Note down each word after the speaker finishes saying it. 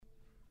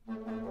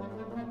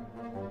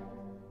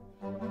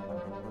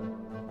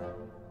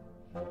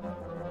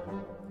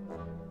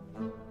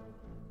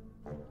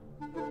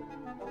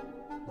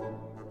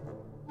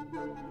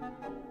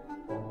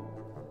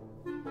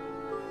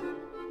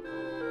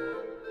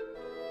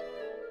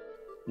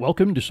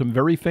Welcome to some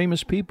very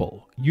famous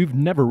people you've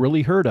never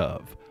really heard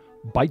of.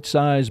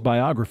 Bite-sized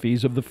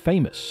biographies of the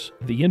famous,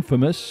 the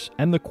infamous,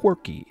 and the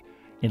quirky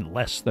in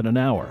less than an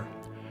hour.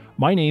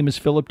 My name is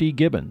Philip D.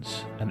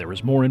 Gibbons, and there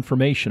is more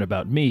information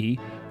about me,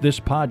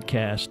 this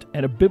podcast,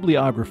 and a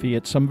bibliography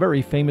at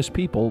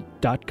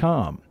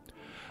someveryfamouspeople.com.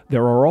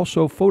 There are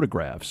also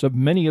photographs of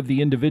many of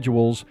the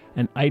individuals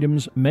and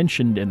items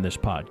mentioned in this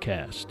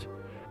podcast.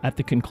 At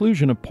the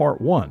conclusion of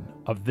Part 1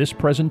 of this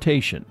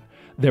presentation,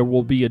 there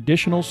will be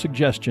additional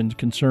suggestions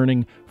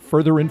concerning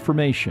further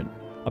information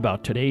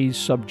about today's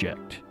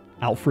subject,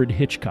 Alfred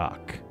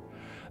Hitchcock.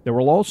 There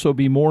will also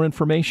be more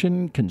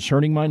information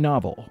concerning my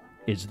novel.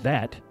 Is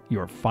that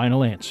your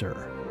final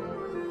answer?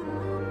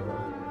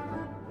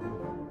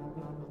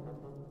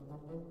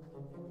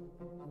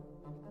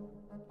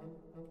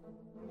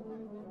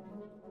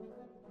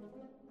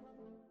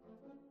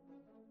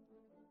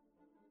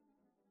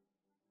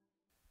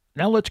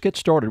 Now let's get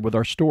started with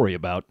our story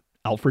about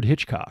Alfred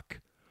Hitchcock.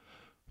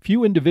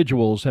 Few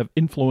individuals have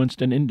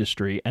influenced an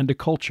industry and a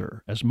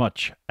culture as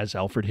much as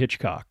Alfred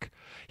Hitchcock.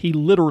 He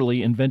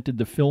literally invented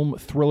the film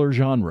thriller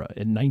genre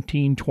in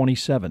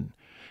 1927,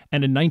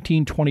 and in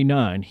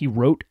 1929 he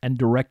wrote and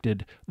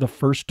directed the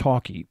first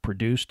talkie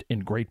produced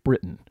in Great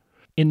Britain.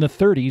 In the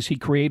 30s, he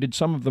created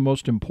some of the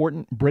most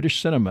important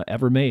British cinema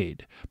ever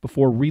made,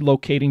 before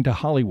relocating to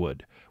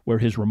Hollywood, where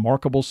his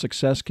remarkable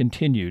success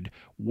continued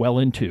well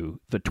into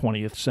the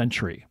 20th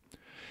century.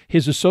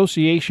 His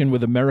association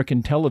with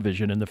American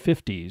television in the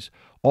 50s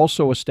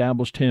also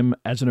established him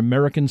as an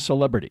American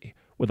celebrity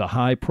with a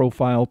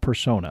high-profile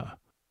persona.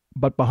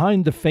 But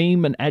behind the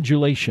fame and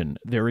adulation,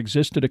 there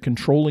existed a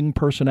controlling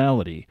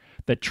personality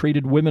that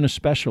treated women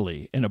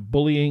especially in a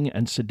bullying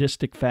and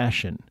sadistic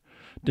fashion.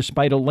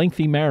 Despite a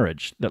lengthy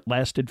marriage that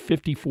lasted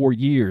 54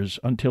 years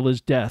until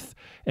his death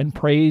and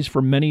praise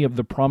for many of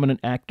the prominent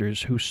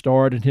actors who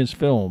starred in his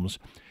films,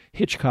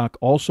 Hitchcock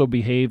also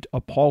behaved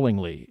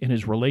appallingly in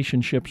his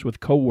relationships with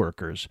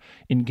co-workers,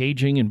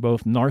 engaging in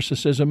both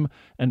narcissism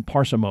and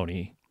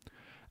parsimony.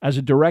 As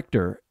a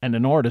director and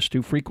an artist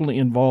who frequently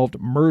involved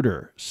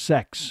murder,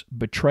 sex,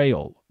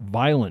 betrayal,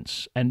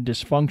 violence, and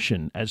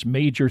dysfunction as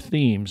major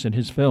themes in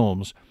his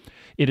films,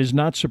 it is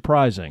not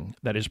surprising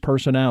that his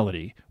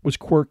personality was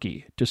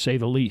quirky, to say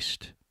the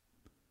least.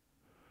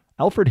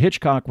 Alfred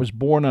Hitchcock was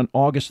born on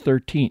August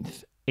 13,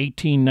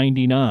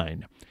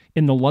 1899,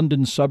 in the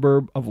London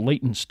suburb of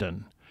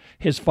Leytonstone.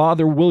 His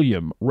father,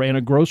 William, ran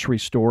a grocery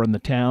store in the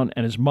town,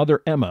 and his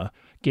mother, Emma,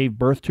 gave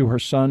birth to her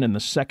son in the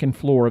second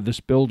floor of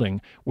this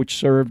building, which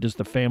served as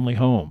the family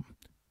home.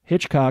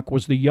 Hitchcock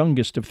was the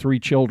youngest of 3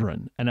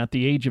 children, and at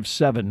the age of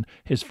 7,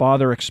 his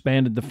father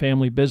expanded the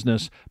family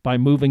business by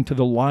moving to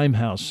the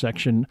Limehouse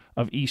section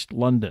of East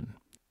London.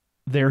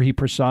 There he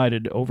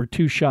presided over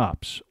 2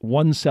 shops,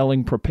 one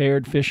selling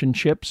prepared fish and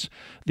chips,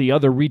 the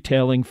other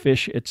retailing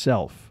fish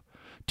itself.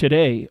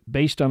 Today,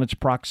 based on its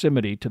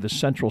proximity to the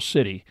central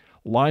city,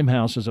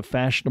 Limehouse is a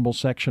fashionable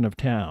section of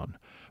town.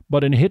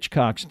 But in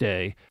Hitchcock's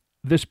day,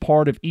 this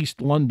part of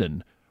East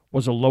London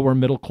was a lower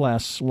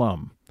middle-class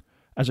slum.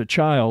 As a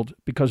child,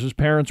 because his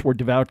parents were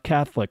devout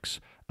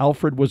Catholics,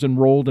 Alfred was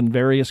enrolled in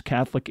various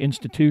Catholic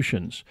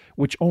institutions,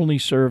 which only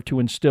served to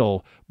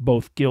instill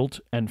both guilt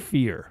and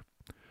fear.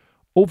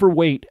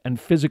 Overweight and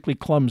physically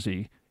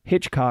clumsy,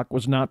 Hitchcock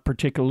was not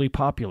particularly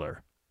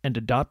popular, and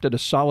adopted a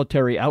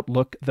solitary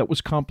outlook that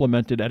was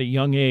complemented at a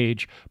young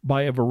age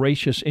by a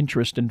voracious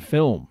interest in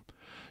film.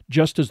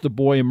 Just as the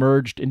boy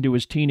emerged into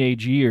his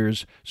teenage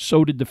years,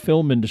 so did the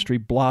film industry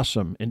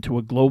blossom into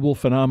a global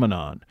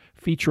phenomenon,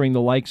 featuring the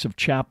likes of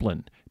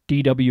Chaplin,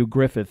 D.W.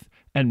 Griffith,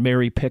 and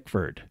Mary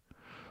Pickford.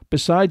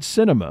 Besides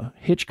cinema,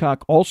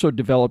 Hitchcock also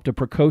developed a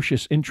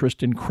precocious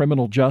interest in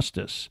criminal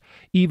justice,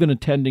 even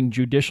attending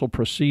judicial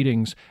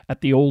proceedings at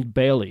the Old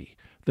Bailey,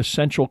 the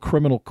central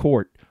criminal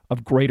court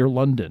of Greater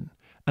London,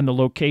 and the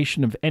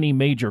location of any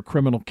major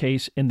criminal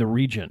case in the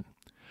region.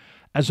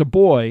 As a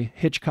boy,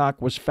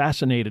 Hitchcock was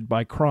fascinated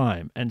by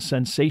crime and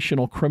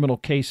sensational criminal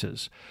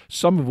cases,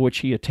 some of which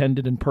he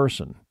attended in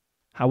person.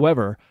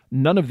 However,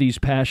 none of these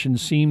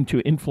passions seemed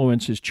to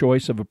influence his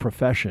choice of a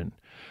profession.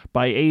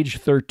 By age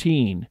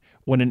 13,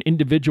 when an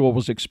individual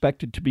was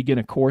expected to begin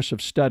a course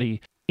of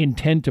study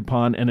intent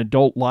upon an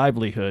adult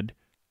livelihood,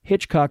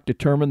 Hitchcock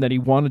determined that he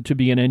wanted to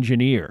be an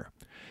engineer.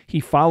 He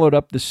followed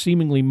up the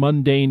seemingly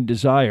mundane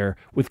desire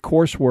with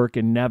coursework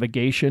in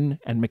navigation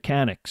and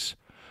mechanics.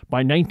 By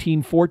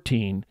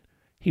 1914,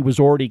 he was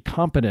already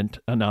competent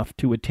enough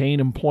to attain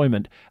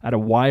employment at a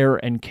wire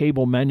and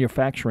cable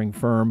manufacturing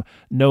firm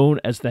known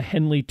as the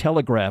Henley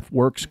Telegraph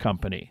Works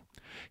Company.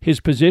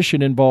 His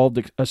position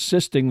involved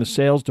assisting the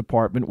sales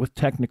department with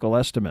technical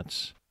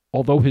estimates.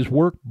 Although his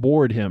work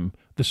bored him,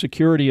 the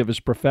security of his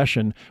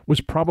profession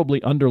was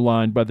probably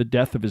underlined by the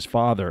death of his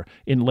father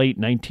in late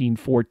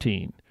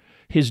 1914.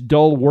 His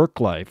dull work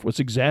life was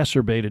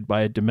exacerbated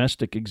by a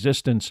domestic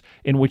existence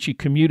in which he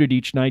commuted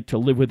each night to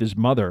live with his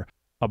mother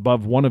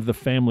above one of the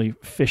family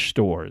fish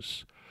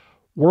stores.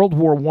 World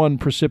War I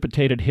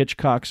precipitated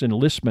Hitchcock's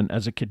enlistment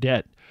as a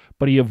cadet,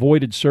 but he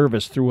avoided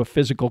service through a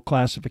physical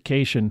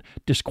classification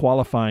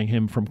disqualifying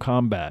him from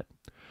combat.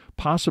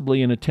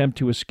 Possibly in an attempt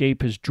to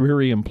escape his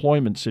dreary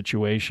employment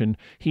situation,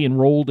 he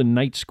enrolled in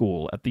night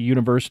school at the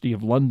University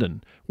of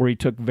London, where he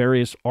took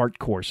various art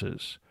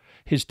courses.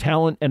 His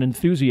talent and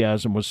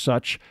enthusiasm was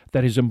such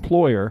that his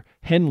employer,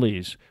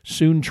 Henleys,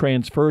 soon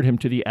transferred him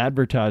to the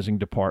advertising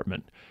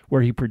department,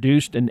 where he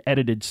produced and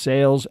edited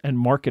sales and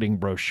marketing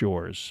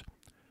brochures.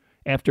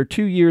 After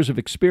 2 years of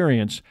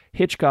experience,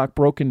 Hitchcock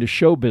broke into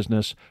show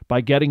business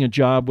by getting a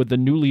job with the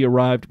newly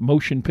arrived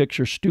motion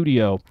picture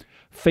studio,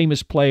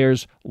 Famous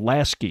Players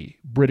Lasky,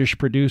 British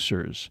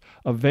producers,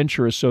 a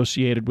venture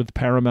associated with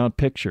Paramount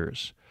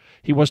Pictures.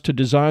 He was to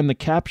design the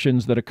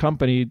captions that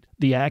accompanied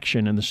the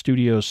action in the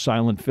studio's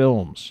silent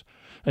films.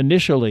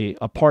 Initially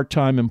a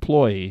part-time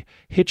employee,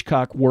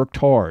 Hitchcock worked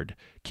hard,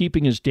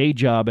 keeping his day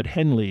job at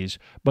Henleys,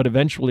 but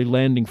eventually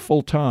landing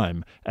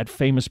full-time at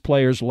Famous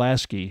Players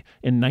Lasky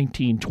in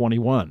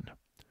 1921.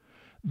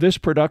 This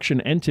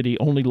production entity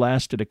only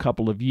lasted a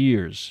couple of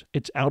years,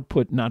 its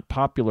output not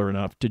popular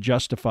enough to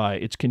justify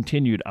its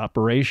continued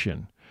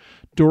operation.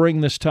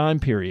 During this time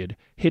period,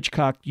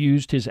 Hitchcock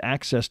used his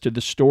access to the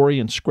story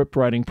and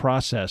scriptwriting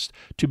process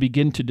to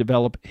begin to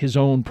develop his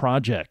own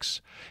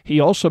projects.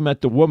 He also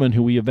met the woman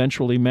who he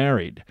eventually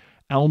married,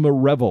 Alma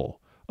Reville,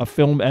 a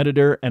film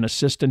editor and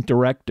assistant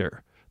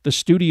director. The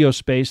studio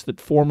space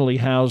that formerly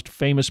housed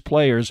Famous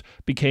Players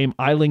became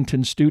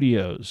Islington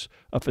Studios,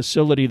 a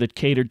facility that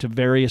catered to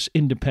various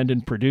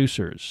independent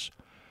producers.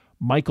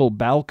 Michael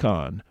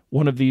Balcon,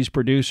 one of these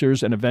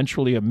producers and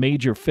eventually a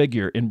major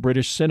figure in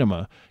British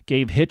cinema,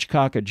 gave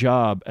Hitchcock a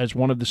job as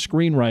one of the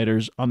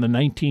screenwriters on the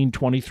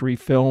 1923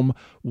 film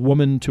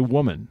Woman to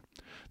Woman.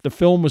 The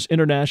film was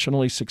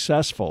internationally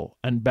successful,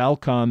 and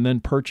Balcon then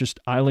purchased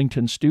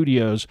Islington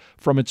Studios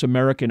from its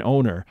American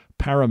owner,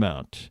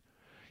 Paramount.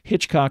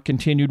 Hitchcock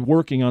continued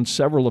working on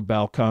several of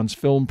Balcon's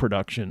film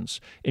productions,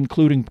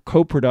 including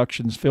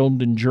co-productions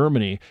filmed in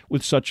Germany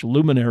with such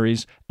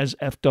luminaries as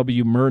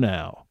F.W.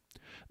 Murnau.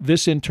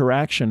 This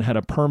interaction had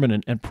a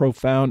permanent and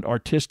profound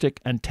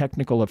artistic and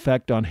technical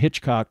effect on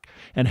Hitchcock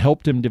and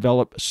helped him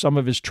develop some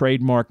of his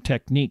trademark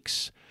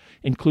techniques,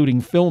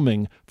 including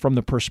filming from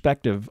the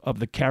perspective of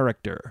the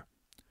character.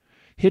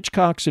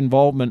 Hitchcock's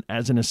involvement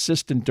as an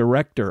assistant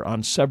director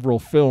on several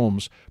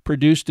films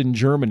produced in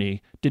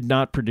Germany did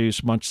not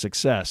produce much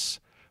success,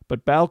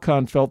 but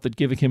Balcon felt that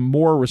giving him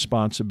more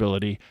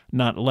responsibility,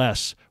 not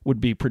less,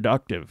 would be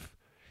productive.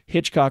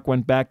 Hitchcock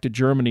went back to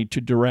Germany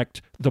to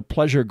direct The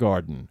Pleasure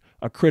Garden,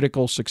 a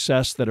critical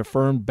success that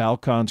affirmed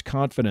Balcon's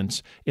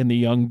confidence in the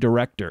young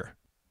director.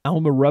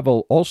 Alma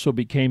Reville also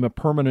became a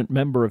permanent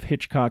member of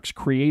Hitchcock's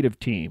creative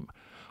team,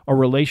 a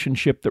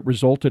relationship that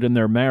resulted in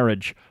their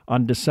marriage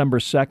on December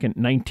 2,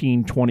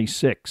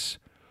 1926.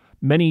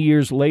 Many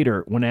years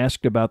later, when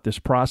asked about this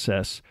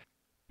process,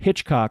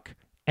 Hitchcock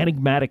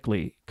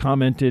enigmatically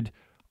commented,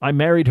 "I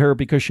married her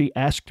because she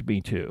asked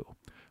me to,"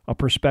 a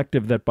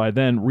perspective that by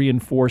then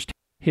reinforced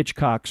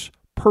Hitchcock's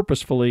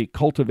purposefully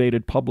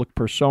cultivated public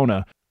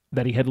persona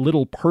that he had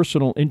little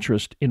personal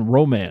interest in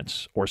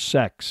romance or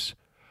sex.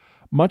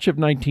 Much of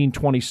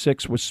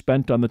 1926 was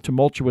spent on the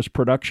tumultuous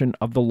production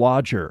of The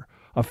Lodger,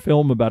 a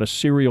film about a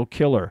serial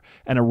killer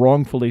and a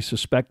wrongfully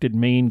suspected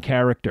main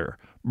character,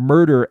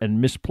 murder and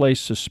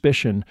misplaced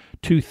suspicion,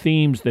 two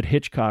themes that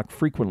Hitchcock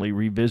frequently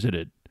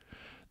revisited.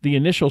 The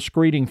initial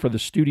screening for the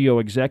studio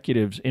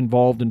executives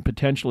involved in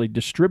potentially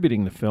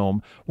distributing the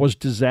film was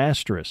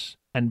disastrous,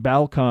 and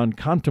Balcon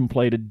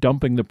contemplated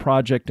dumping the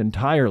project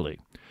entirely.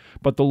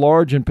 But the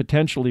large and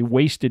potentially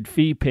wasted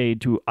fee paid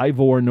to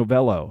Ivor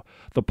Novello,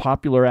 the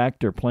popular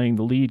actor playing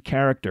the lead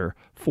character,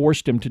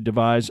 forced him to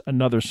devise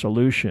another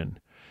solution.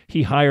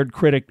 He hired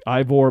critic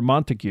Ivor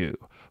Montagu,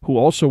 who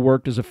also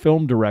worked as a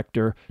film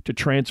director, to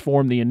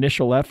transform the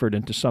initial effort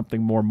into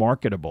something more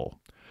marketable.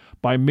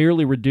 By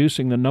merely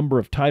reducing the number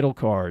of title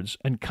cards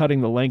and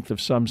cutting the length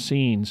of some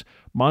scenes,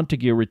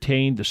 Montagu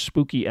retained the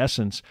spooky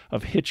essence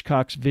of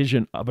Hitchcock's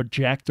vision of a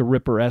Jack the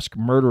Ripper-esque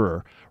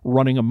murderer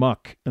running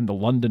amok in the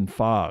London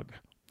fog.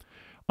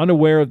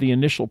 Unaware of the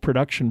initial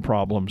production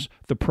problems,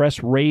 the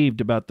press raved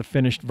about the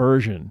finished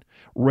version,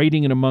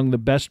 rating it among the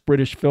best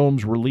British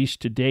films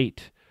released to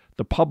date,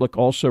 the public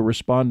also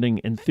responding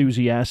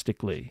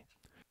enthusiastically.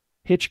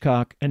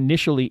 Hitchcock,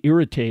 initially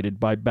irritated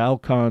by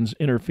Balcon's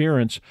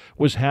interference,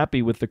 was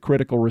happy with the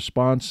critical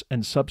response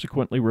and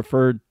subsequently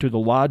referred to The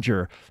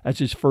Lodger as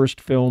his first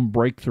film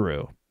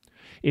breakthrough.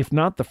 If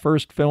not the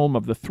first film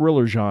of the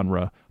thriller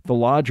genre, The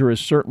Lodger is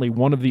certainly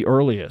one of the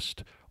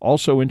earliest,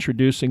 also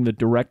introducing the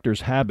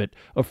director's habit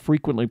of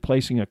frequently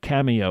placing a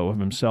cameo of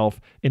himself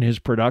in his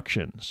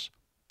productions.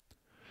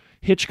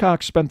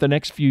 Hitchcock spent the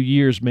next few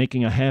years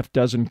making a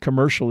half-dozen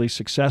commercially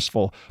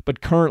successful but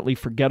currently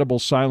forgettable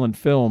silent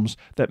films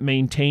that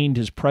maintained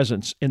his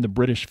presence in the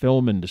British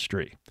film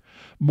industry.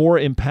 More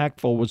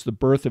impactful was the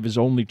birth of his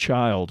only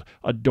child,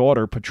 a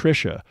daughter,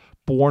 Patricia,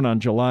 born on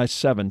July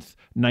 7,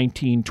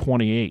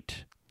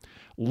 1928.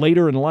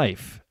 Later in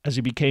life, As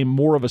he became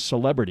more of a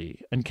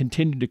celebrity and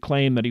continued to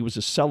claim that he was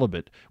a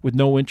celibate with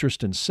no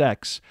interest in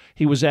sex,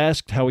 he was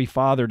asked how he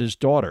fathered his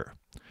daughter.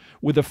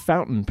 "With a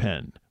fountain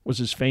pen," was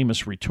his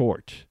famous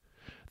retort.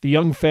 The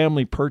young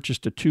family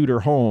purchased a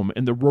Tudor home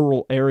in the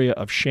rural area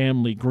of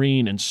Shamley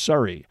Green in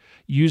Surrey,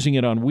 using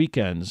it on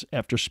weekends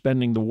after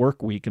spending the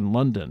work week in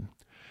London.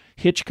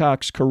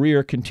 Hitchcock's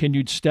career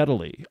continued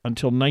steadily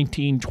until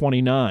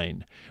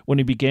 1929, when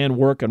he began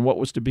work on what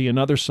was to be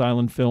another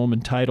silent film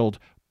entitled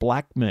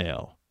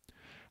Blackmail.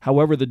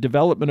 However, the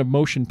development of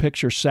motion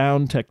picture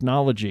sound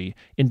technology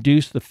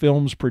induced the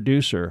film's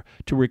producer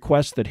to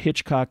request that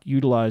Hitchcock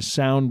utilize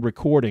sound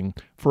recording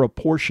for a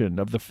portion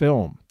of the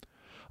film.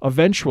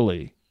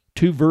 Eventually,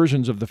 2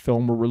 versions of the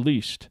film were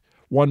released,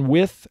 one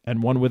with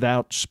and one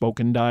without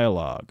spoken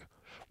dialogue.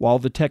 While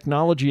the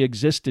technology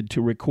existed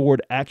to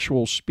record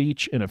actual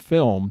speech in a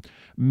film,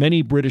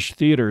 many British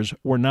theaters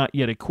were not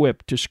yet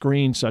equipped to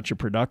screen such a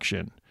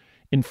production.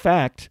 In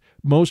fact,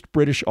 most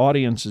British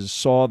audiences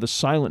saw the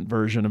silent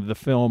version of the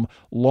film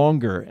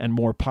longer and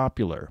more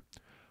popular.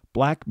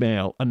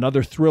 Blackmail,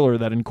 another thriller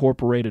that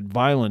incorporated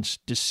violence,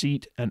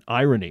 deceit, and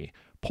irony,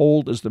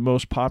 polled as the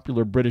most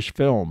popular British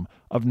film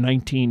of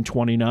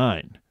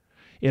 1929.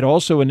 It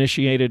also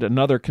initiated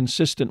another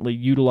consistently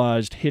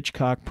utilized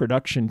Hitchcock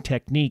production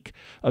technique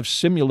of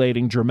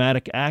simulating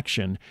dramatic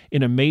action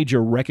in a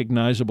major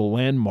recognizable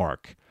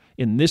landmark,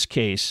 in this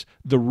case,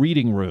 the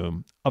reading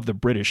room of the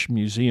British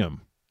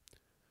Museum.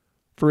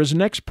 For his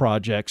next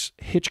projects,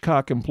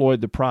 Hitchcock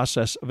employed the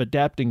process of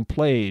adapting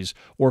plays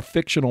or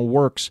fictional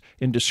works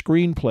into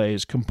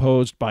screenplays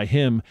composed by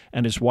him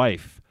and his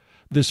wife.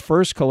 This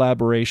first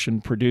collaboration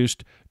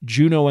produced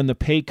Juno and the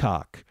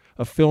Paycock,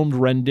 a filmed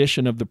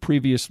rendition of the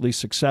previously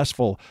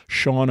successful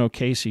Sean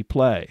O'Casey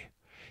play.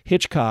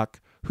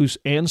 Hitchcock, whose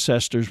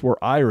ancestors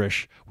were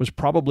Irish, was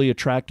probably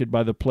attracted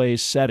by the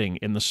play's setting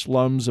in the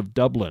slums of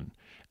Dublin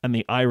and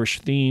the Irish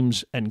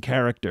themes and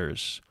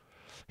characters.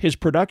 His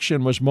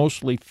production was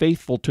mostly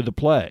faithful to the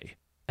play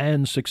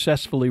and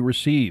successfully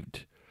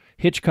received.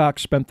 Hitchcock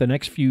spent the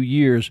next few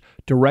years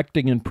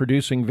directing and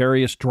producing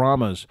various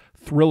dramas,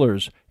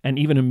 thrillers, and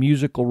even a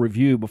musical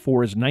revue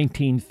before his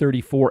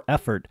 1934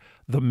 effort,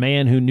 The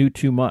Man Who Knew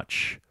Too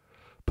Much.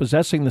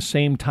 Possessing the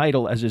same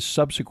title as his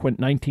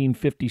subsequent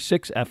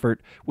 1956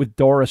 effort with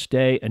Doris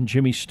Day and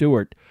Jimmy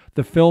Stewart,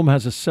 the film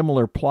has a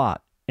similar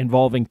plot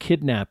involving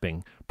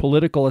kidnapping,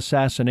 political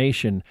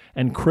assassination,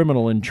 and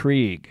criminal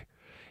intrigue.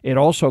 It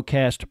also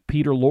cast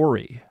Peter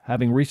Lorre,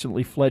 having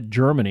recently fled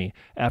Germany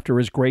after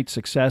his great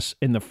success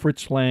in the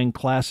Fritz Lang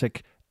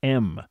classic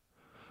M.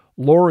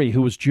 Lorre,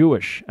 who was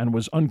Jewish and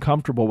was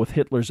uncomfortable with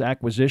Hitler's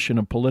acquisition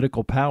of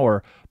political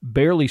power,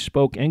 barely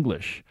spoke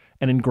English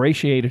and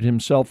ingratiated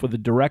himself with the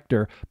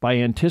director by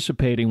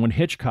anticipating when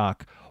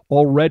Hitchcock,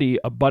 already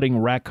a budding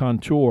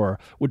raconteur,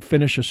 would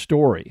finish a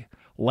story,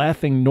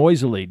 laughing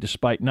noisily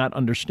despite not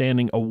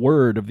understanding a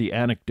word of the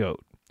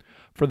anecdote.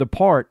 For the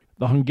part,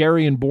 the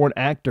Hungarian-born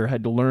actor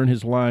had to learn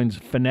his lines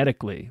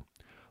phonetically.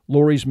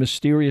 Lorre's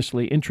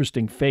mysteriously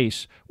interesting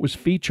face was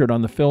featured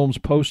on the film's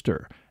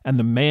poster, and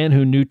The Man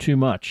Who Knew Too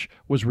Much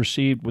was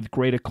received with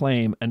great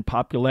acclaim and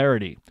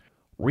popularity,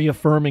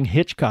 reaffirming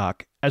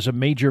Hitchcock as a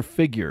major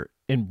figure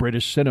in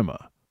British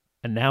cinema,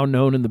 and now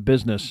known in the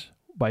business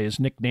by his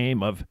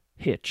nickname of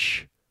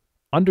Hitch.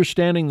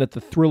 Understanding that the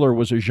thriller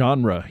was a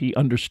genre he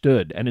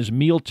understood and his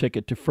meal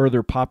ticket to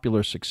further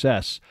popular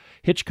success,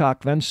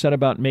 Hitchcock then set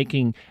about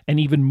making an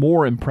even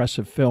more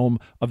impressive film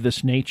of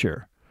this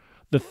nature.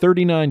 The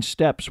 39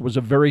 Steps was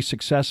a very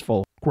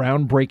successful,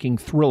 groundbreaking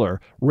thriller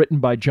written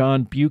by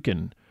John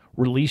Buchan,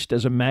 released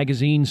as a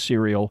magazine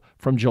serial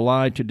from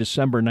July to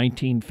December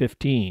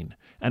 1915,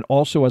 and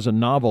also as a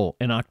novel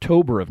in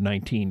October of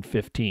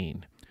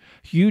 1915.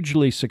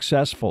 Hugely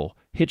successful,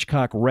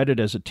 Hitchcock read it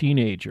as a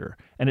teenager,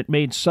 and it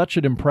made such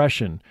an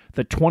impression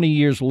that 20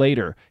 years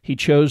later he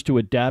chose to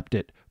adapt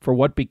it for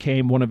what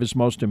became one of his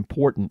most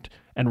important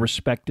and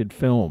respected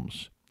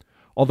films.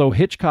 Although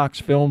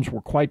Hitchcock's films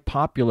were quite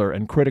popular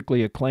and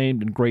critically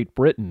acclaimed in Great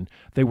Britain,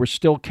 they were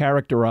still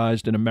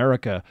characterized in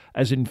America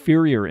as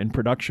inferior in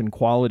production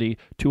quality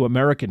to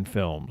American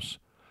films.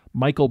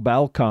 Michael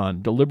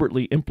Balcon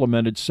deliberately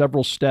implemented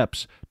several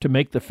steps to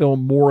make the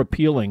film more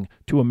appealing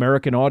to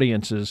American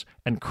audiences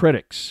and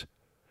critics.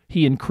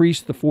 He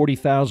increased the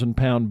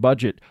 £40,000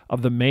 budget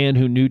of The Man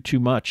Who Knew Too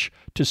Much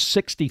to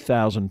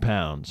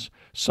 £60,000,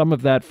 some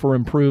of that for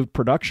improved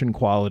production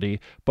quality,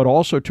 but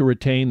also to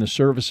retain the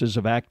services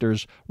of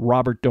actors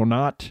Robert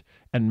Donat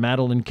and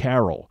Madeleine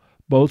Carroll,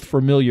 both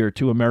familiar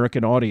to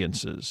American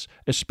audiences,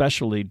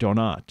 especially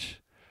Donat.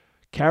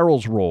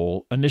 Carroll's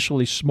role,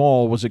 initially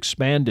small, was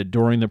expanded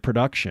during the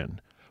production.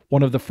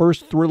 One of the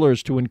first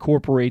thrillers to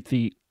incorporate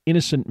the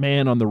innocent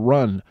man on the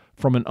run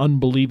from an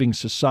unbelieving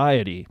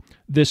society,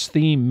 this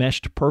theme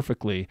meshed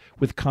perfectly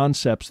with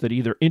concepts that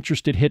either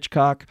interested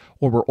Hitchcock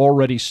or were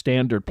already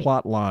standard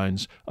plot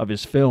lines of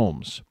his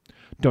films.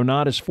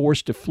 Donat is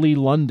forced to flee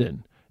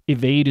London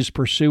evade his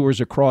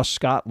pursuers across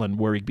Scotland,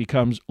 where he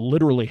becomes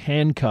literally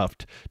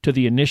handcuffed to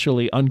the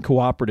initially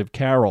uncooperative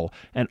Carol,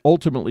 and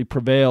ultimately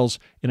prevails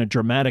in a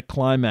dramatic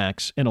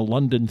climax in a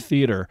London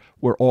theater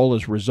where all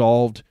is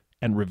resolved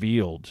and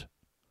revealed.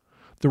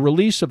 The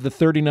release of the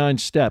 39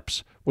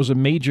 Steps was a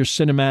major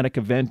cinematic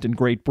event in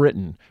Great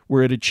Britain,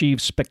 where it achieved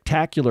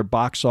spectacular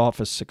box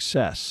office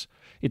success.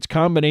 Its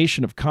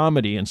combination of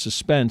comedy and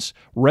suspense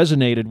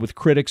resonated with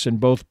critics in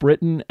both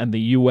Britain and the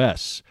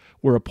U.S.,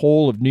 where a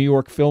poll of New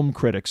York film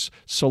critics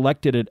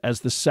selected it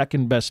as the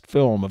second-best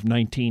film of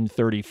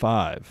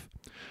 1935.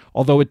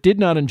 Although it did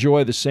not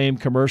enjoy the same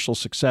commercial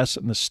success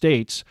in the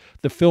States,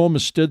 the film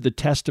has stood the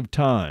test of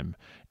time,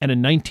 and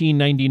in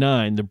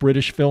 1999 the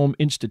British Film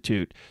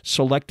Institute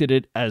selected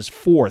it as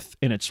fourth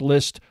in its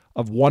list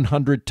of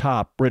 100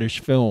 top British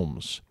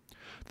films.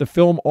 The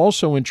film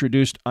also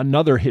introduced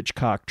another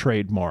Hitchcock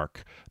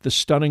trademark, the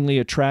stunningly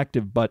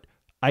attractive but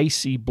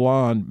icy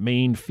blonde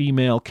main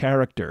female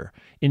character,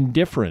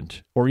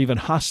 indifferent or even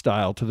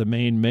hostile to the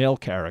main male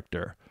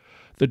character.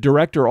 The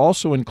director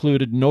also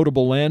included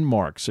notable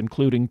landmarks,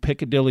 including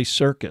Piccadilly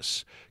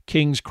Circus,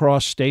 King's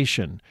Cross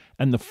Station,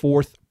 and the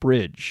Forth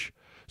Bridge.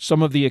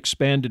 Some of the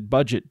expanded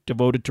budget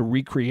devoted to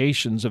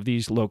recreations of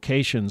these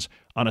locations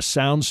on a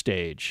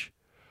soundstage.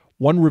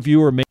 One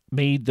reviewer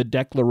made the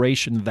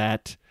declaration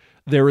that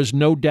there is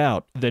no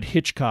doubt that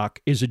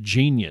Hitchcock is a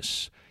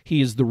genius.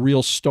 He is the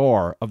real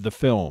star of the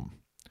film.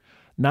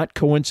 Not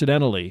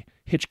coincidentally,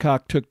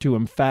 Hitchcock took to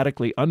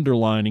emphatically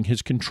underlining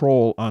his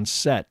control on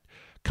set,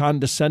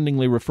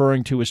 condescendingly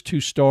referring to his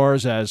two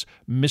stars as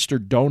Mr.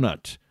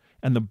 Donut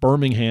and the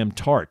Birmingham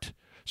Tart,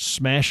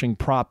 smashing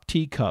prop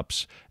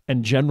teacups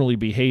and generally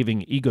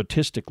behaving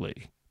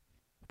egotistically.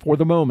 For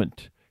the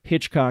moment,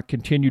 Hitchcock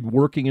continued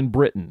working in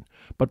Britain,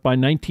 but by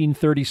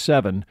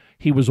 1937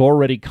 he was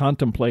already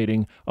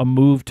contemplating a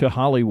move to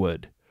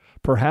Hollywood.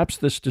 Perhaps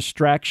this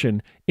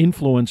distraction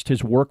influenced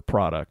his work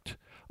product.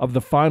 Of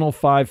the final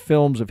 5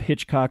 films of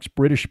Hitchcock's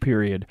British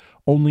period,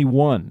 only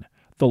one,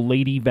 The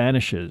Lady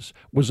Vanishes,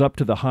 was up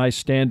to the high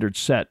standard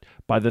set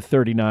by the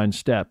 39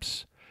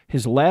 Steps.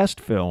 His last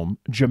film,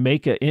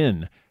 Jamaica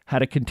Inn,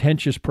 had a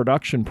contentious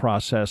production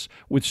process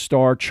with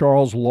star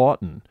Charles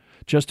Laughton,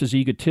 just as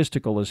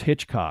egotistical as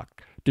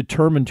Hitchcock,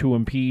 determined to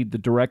impede the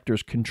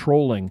director's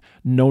controlling,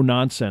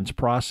 no-nonsense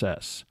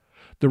process.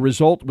 The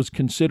result was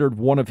considered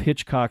one of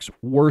Hitchcock's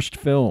worst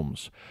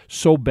films,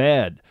 so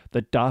bad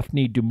that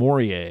Daphne du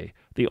Maurier,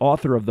 the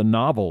author of the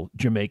novel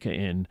Jamaica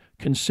Inn,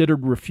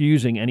 considered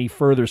refusing any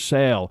further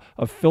sale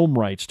of film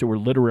rights to her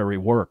literary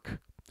work.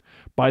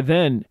 By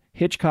then,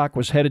 Hitchcock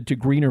was headed to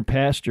greener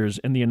pastures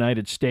in the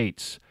United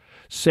States.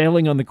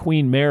 Sailing on the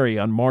Queen Mary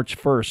on March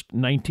 1,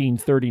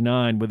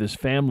 1939 with his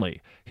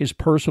family, his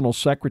personal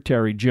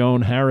secretary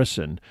Joan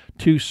Harrison,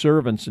 2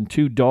 servants and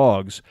 2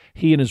 dogs,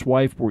 he and his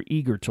wife were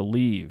eager to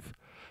leave.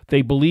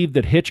 They believed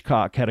that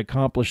Hitchcock had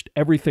accomplished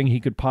everything he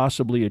could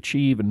possibly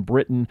achieve in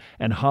Britain,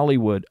 and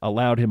Hollywood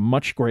allowed him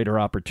much greater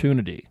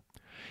opportunity.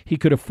 He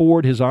could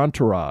afford his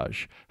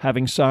entourage,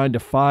 having signed a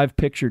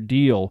 5-picture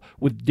deal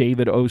with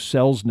David O.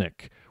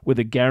 Selznick, with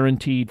a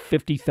guaranteed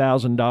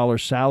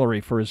 $50,000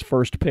 salary for his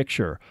first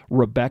picture,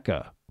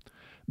 Rebecca.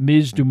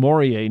 Ms. du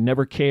Maurier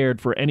never cared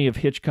for any of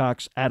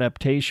Hitchcock's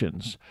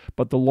adaptations,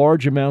 but the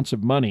large amounts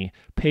of money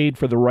paid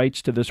for the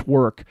rights to this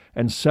work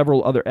and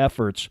several other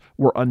efforts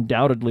were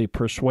undoubtedly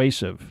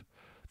persuasive.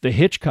 The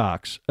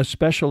Hitchcocks,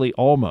 especially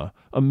Alma,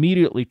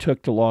 immediately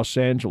took to Los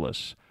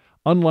Angeles.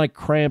 Unlike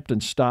cramped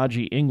and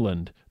stodgy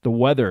England, the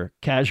weather,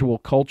 casual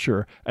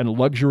culture, and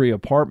luxury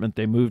apartment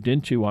they moved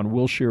into on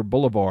Wilshire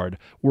Boulevard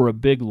were a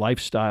big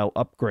lifestyle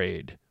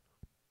upgrade.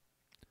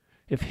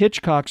 If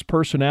Hitchcock's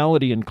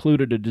personality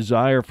included a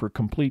desire for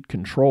complete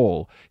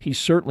control, he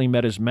certainly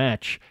met his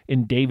match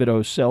in David O.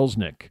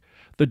 Selznick.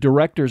 The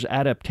director's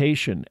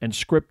adaptation and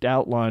script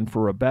outline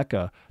for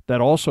Rebecca,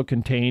 that also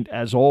contained,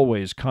 as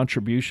always,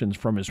 contributions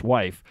from his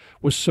wife,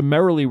 was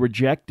summarily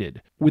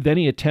rejected, with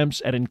any attempts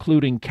at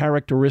including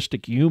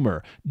characteristic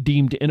humor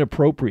deemed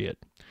inappropriate.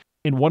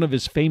 In one of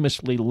his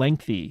famously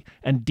lengthy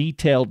and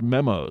detailed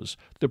memos,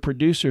 the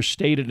producer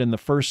stated in the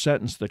first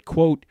sentence that,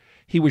 quote,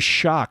 he was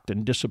shocked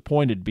and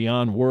disappointed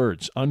beyond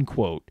words,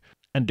 unquote,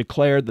 and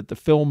declared that the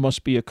film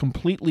must be a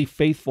completely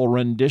faithful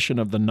rendition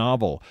of the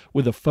novel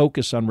with a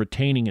focus on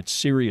retaining its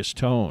serious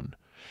tone.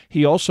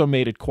 He also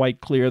made it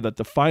quite clear that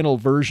the final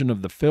version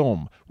of the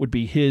film would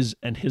be his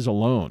and his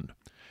alone.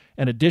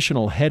 An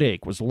additional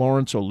headache was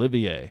Laurence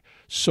Olivier,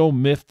 so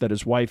miffed that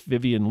his wife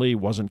Vivien Leigh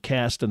wasn't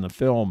cast in the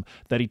film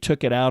that he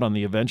took it out on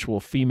the eventual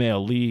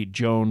female lead,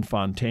 Joan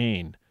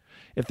Fontaine.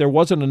 If there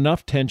wasn't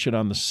enough tension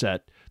on the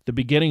set, the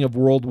beginning of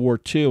World War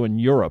II in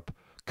Europe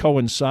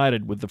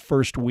coincided with the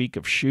first week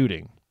of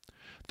shooting.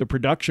 The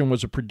production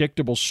was a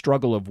predictable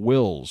struggle of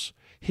wills,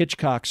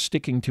 Hitchcock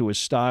sticking to his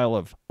style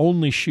of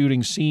only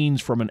shooting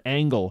scenes from an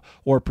angle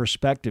or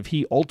perspective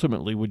he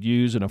ultimately would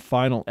use in a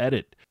final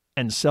edit,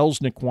 and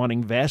Selznick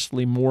wanting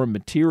vastly more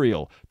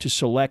material to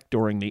select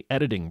during the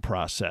editing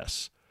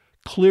process.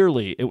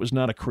 Clearly, it was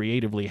not a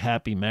creatively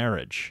happy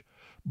marriage.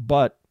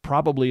 But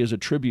probably as a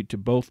tribute to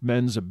both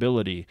men's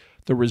ability,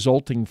 the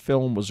resulting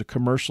film was a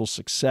commercial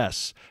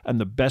success and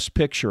the best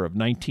picture of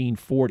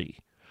 1940.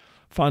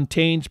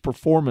 Fontaine's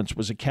performance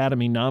was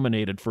Academy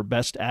nominated for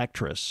Best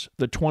Actress,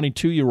 the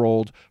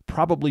 22-year-old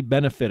probably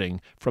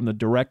benefiting from the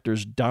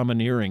director's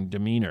domineering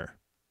demeanor.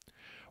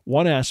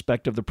 One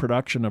aspect of the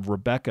production of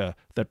Rebecca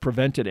that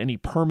prevented any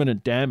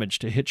permanent damage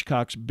to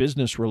Hitchcock's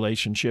business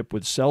relationship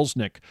with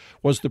Selznick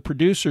was the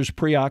producer's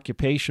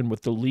preoccupation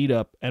with the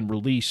lead-up and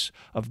release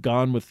of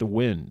Gone with the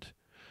Wind.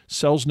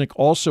 Selznick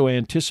also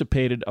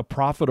anticipated a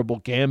profitable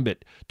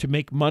gambit to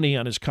make money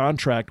on his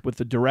contract with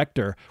the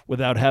director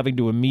without having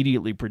to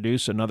immediately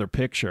produce another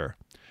picture.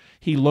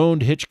 He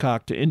loaned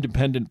Hitchcock to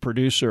independent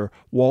producer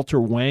Walter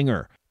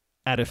Wanger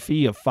at a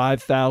fee of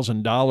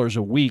 $5,000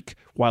 a week,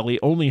 while he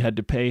only had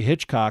to pay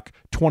Hitchcock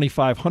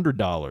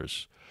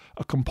 $2,500.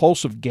 A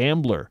compulsive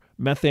gambler,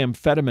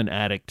 methamphetamine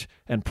addict,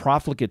 and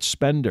profligate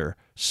spender,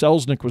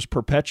 Selznick was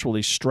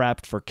perpetually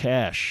strapped for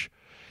cash.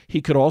 He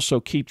could also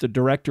keep the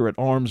director at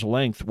arm's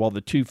length while the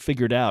two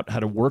figured out how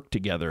to work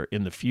together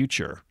in the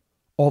future.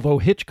 Although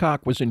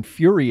Hitchcock was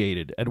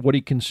infuriated at what he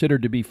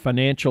considered to be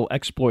financial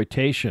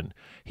exploitation,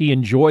 he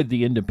enjoyed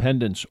the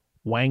independence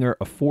Wanger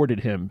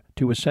afforded him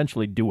to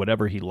essentially do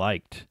whatever he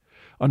liked.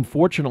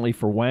 Unfortunately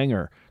for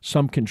Wanger,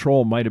 some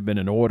control might have been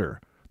in order.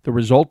 The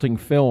resulting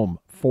film,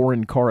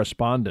 Foreign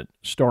Correspondent,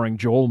 starring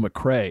Joel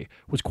McCrea,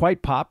 was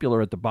quite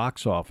popular at the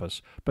box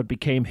office, but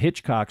became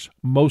Hitchcock's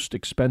most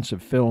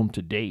expensive film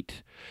to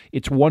date.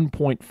 Its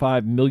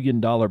 $1.5 million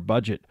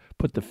budget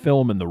put the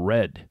film in the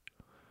red.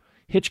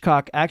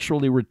 Hitchcock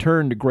actually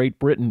returned to Great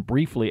Britain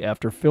briefly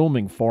after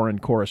filming Foreign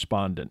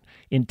Correspondent,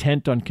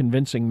 intent on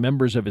convincing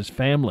members of his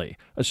family,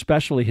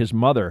 especially his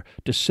mother,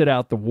 to sit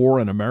out the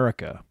war in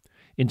America.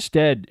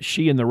 Instead,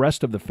 she and the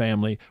rest of the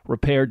family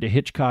repaired to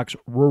Hitchcock's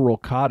rural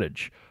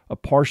cottage, a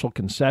partial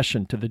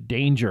concession to the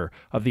danger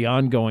of the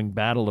ongoing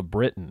Battle of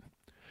Britain.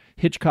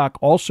 Hitchcock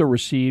also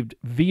received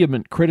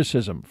vehement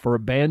criticism for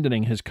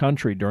abandoning his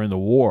country during the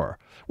war,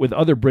 with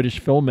other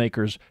British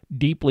filmmakers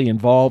deeply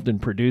involved in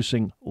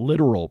producing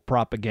literal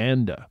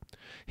propaganda.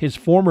 His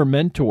former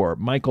mentor,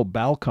 Michael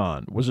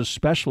Balcon, was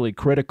especially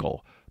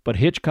critical, but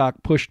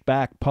Hitchcock pushed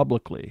back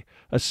publicly,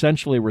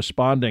 essentially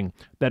responding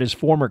that his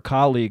former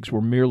colleagues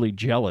were merely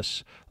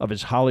jealous of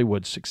his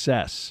Hollywood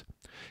success.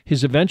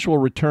 His eventual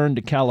return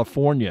to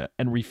California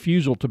and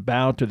refusal to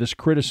bow to this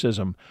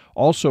criticism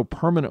also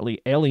permanently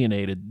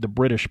alienated the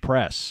British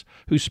press,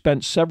 who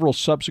spent several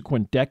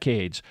subsequent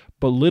decades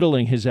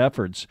belittling his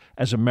efforts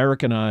as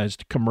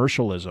Americanized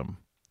commercialism.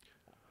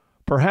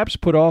 Perhaps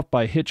put off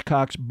by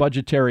Hitchcock's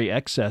budgetary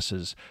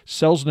excesses,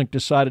 Selznick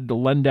decided to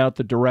lend out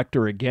the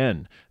director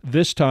again,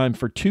 this time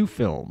for 2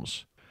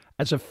 films.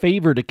 As a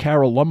favor to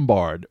Carole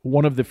Lombard,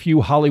 one of the few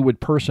Hollywood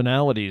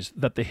personalities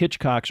that the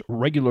Hitchcocks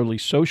regularly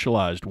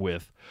socialized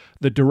with,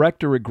 the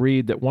director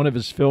agreed that one of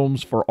his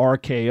films for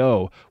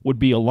RKO would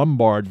be a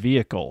Lombard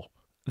vehicle.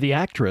 The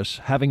actress,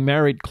 having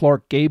married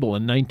Clark Gable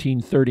in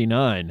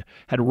 1939,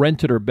 had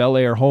rented her Bel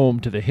Air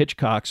home to the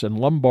Hitchcocks, and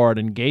Lombard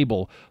and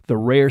Gable, the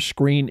rare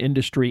screen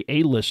industry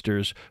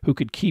A-listers who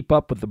could keep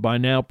up with the by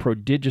now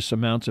prodigious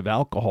amounts of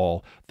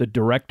alcohol the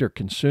director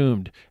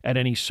consumed at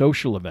any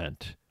social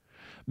event.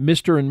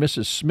 Mr. and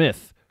Mrs.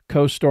 Smith,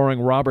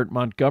 co-starring Robert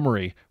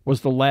Montgomery,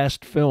 was the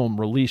last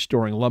film released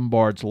during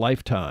Lombard's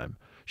lifetime.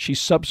 She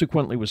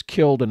subsequently was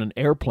killed in an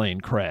airplane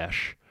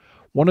crash.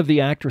 One of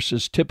the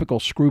actress's typical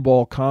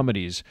screwball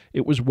comedies,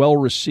 it was well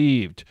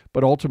received,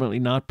 but ultimately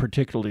not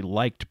particularly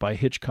liked by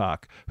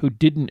Hitchcock, who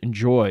didn't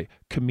enjoy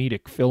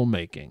comedic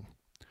filmmaking.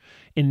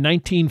 In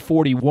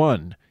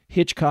 1941,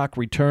 Hitchcock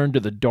returned to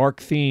the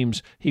dark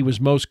themes he was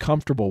most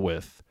comfortable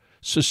with.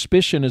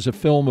 Suspicion is a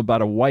film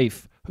about a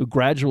wife who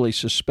gradually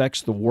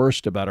suspects the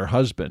worst about her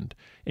husband,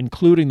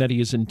 including that he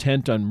is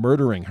intent on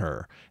murdering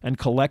her and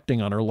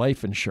collecting on her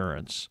life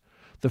insurance.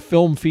 The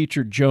film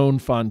featured Joan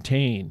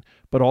Fontaine,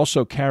 but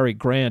also Cary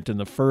Grant in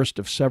the first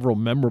of several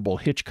memorable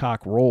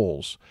Hitchcock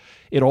roles.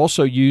 It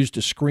also used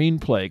a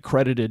screenplay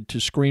credited to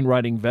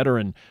screenwriting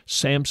veteran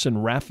Samson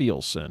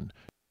Raphaelson.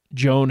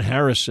 Joan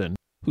Harrison,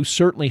 who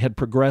certainly had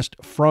progressed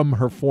from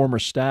her former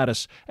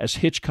status as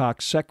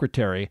Hitchcock's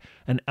secretary,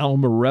 and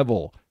Alma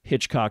Reville,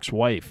 Hitchcock's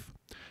wife.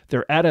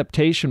 Their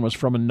adaptation was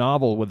from a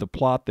novel with a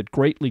plot that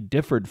greatly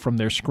differed from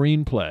their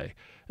screenplay.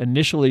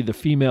 Initially, the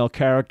female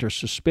character's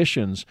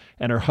suspicions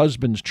and her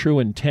husband's true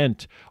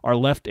intent are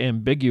left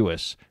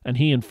ambiguous, and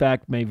he in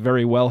fact may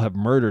very well have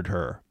murdered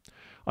her.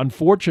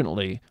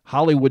 Unfortunately,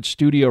 Hollywood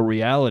studio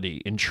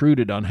reality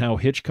intruded on how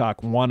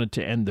Hitchcock wanted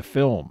to end the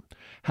film.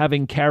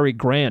 Having Cary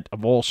Grant,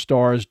 of all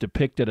stars,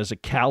 depicted as a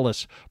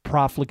callous,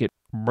 profligate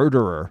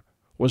murderer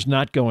was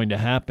not going to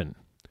happen.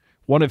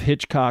 One of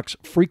Hitchcock's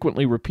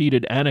frequently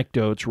repeated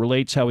anecdotes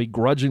relates how he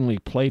grudgingly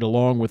played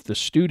along with the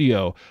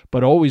studio,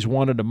 but always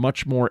wanted a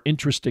much more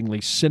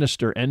interestingly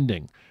sinister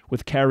ending,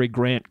 with Cary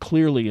Grant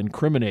clearly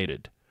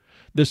incriminated.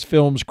 This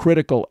film's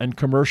critical and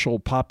commercial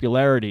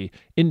popularity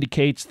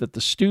indicates that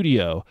the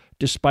studio,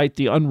 despite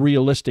the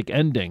unrealistic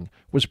ending,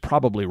 was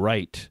probably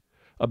right.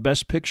 a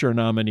Best Picture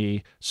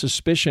nominee,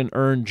 Suspicion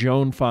earned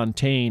Joan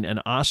Fontaine an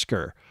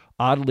Oscar,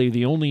 oddly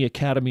the only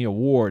Academy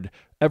Award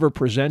ever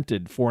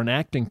presented for an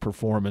acting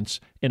performance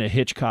in a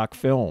Hitchcock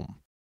film.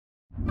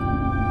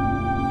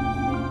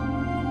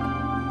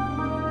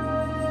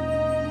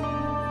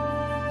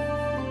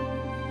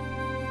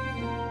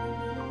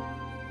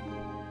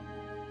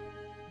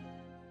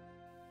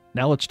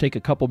 Now let's take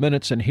a couple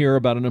minutes and hear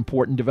about an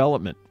important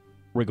development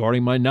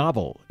regarding my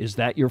novel, Is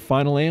That Your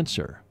Final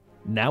Answer?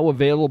 Now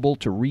available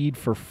to read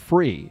for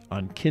free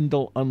on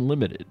Kindle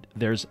Unlimited.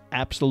 There's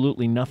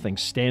absolutely nothing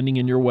standing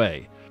in your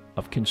way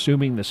of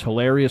consuming this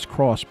hilarious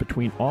cross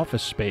between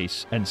Office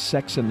Space and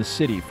Sex and the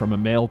City from a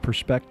male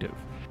perspective.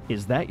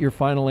 Is That Your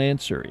Final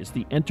Answer is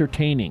the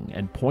entertaining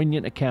and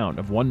poignant account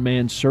of one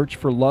man's search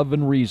for love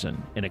and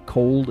reason in a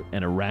cold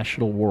and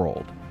irrational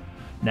world.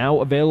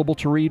 Now available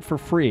to read for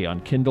free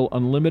on Kindle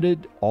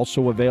Unlimited,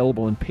 also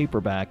available in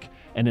paperback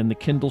and in the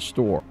Kindle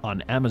store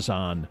on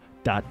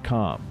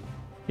Amazon.com.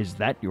 Is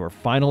that your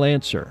final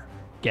answer?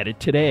 Get it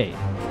today.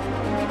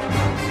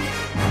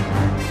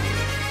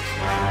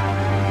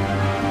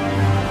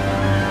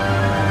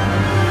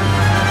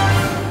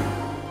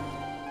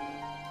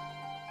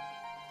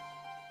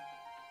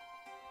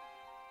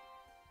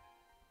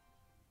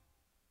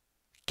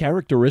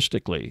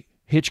 Characteristically,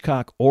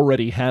 Hitchcock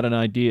already had an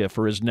idea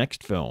for his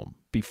next film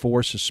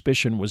before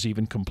Suspicion was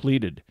even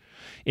completed.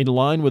 In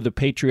line with the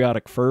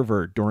patriotic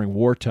fervor during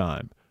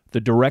wartime,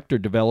 the director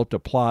developed a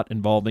plot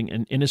involving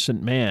an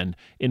innocent man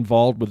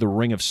involved with a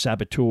ring of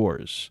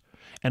saboteurs.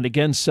 And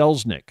again,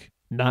 Selznick,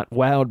 not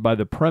wowed by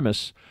the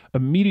premise,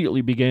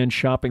 immediately began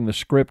shopping the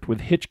script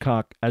with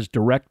Hitchcock as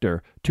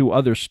director to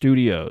other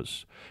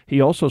studios. He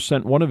also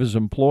sent one of his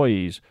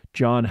employees,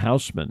 John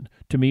Houseman,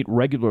 to meet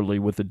regularly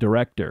with the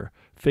director,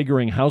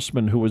 figuring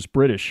Houseman, who was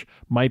British,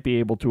 might be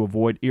able to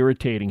avoid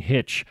irritating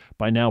Hitch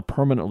by now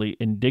permanently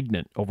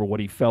indignant over what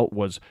he felt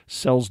was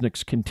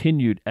Selznick's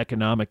continued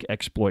economic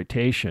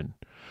exploitation.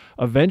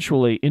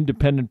 Eventually,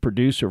 independent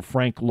producer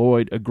Frank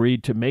Lloyd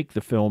agreed to make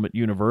the film at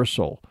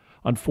Universal.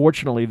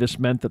 Unfortunately, this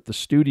meant that the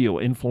studio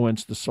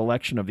influenced the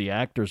selection of the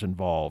actors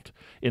involved,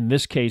 in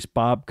this case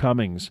Bob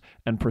Cummings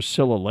and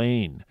Priscilla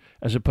Lane,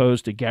 as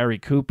opposed to Gary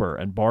Cooper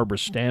and Barbara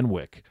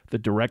Stanwyck, the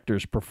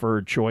director's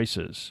preferred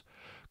choices.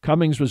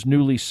 Cummings was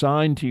newly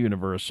signed to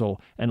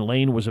Universal, and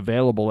Lane was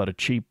available at a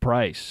cheap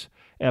price.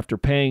 After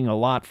paying a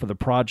lot for the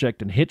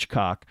project and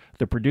Hitchcock,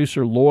 the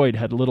producer Lloyd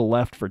had little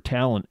left for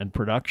talent and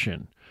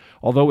production.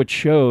 Although it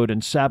showed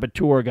and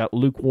Saboteur got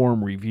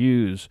lukewarm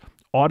reviews,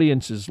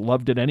 audiences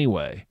loved it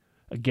anyway.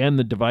 Again,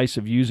 the device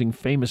of using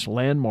famous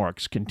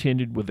landmarks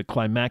continued with the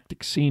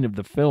climactic scene of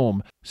the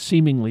film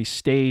seemingly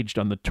staged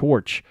on the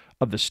torch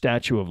of the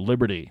Statue of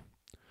Liberty.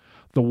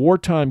 The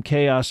wartime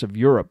chaos of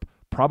Europe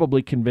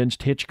probably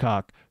convinced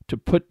Hitchcock to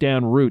put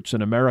down roots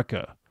in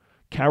America.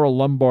 Carole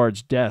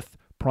Lombard's death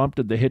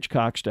prompted the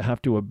Hitchcocks to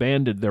have to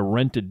abandon their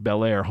rented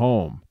Bel Air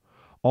home.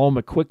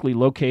 Alma quickly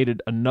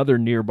located another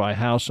nearby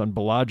house on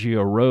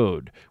Bellagio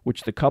Road,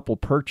 which the couple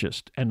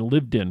purchased and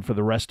lived in for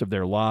the rest of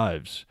their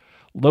lives.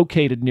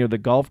 Located near the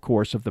golf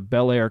course of the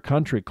Bel Air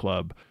Country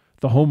Club,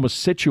 the home was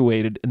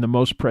situated in the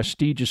most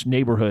prestigious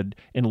neighborhood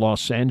in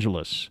Los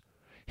Angeles.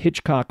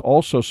 Hitchcock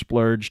also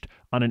splurged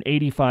on an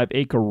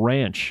 85-acre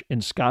ranch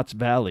in Scotts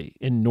Valley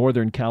in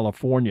Northern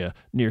California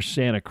near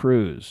Santa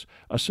Cruz,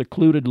 a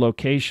secluded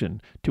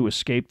location to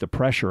escape the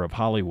pressure of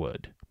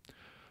Hollywood.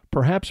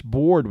 Perhaps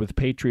bored with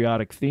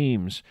patriotic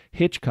themes,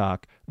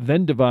 Hitchcock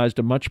then devised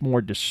a much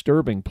more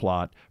disturbing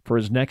plot for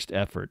his next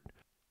effort.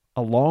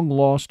 A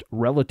long-lost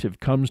relative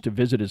comes to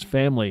visit his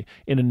family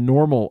in a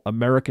normal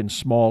American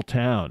small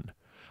town.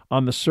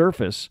 On the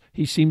surface,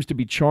 he seems to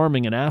be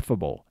charming and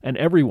affable, and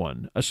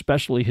everyone,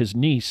 especially his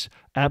niece,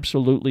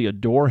 absolutely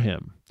adore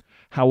him.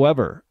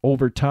 However,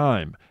 over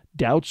time,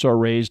 doubts are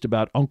raised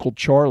about Uncle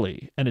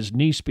Charlie, and his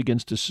niece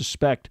begins to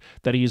suspect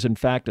that he is in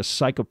fact a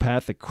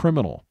psychopathic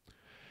criminal.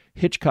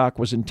 Hitchcock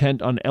was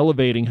intent on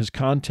elevating his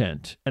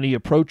content, and he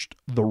approached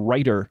the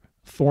writer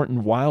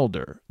Thornton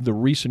Wilder, the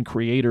recent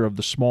creator of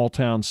the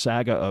small-town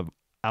saga of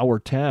Our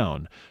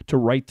Town, to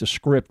write the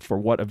script for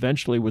what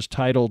eventually was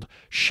titled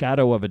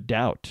Shadow of a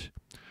Doubt.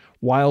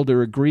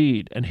 Wilder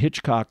agreed, and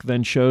Hitchcock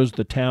then chose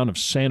the town of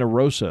Santa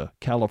Rosa,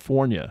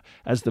 California,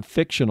 as the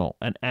fictional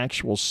and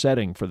actual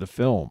setting for the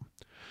film.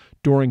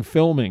 During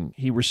filming,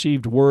 he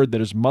received word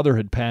that his mother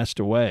had passed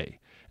away,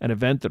 an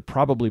event that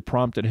probably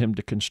prompted him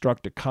to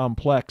construct a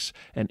complex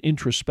and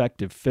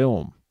introspective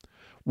film.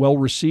 Well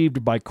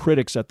received by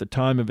critics at the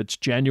time of its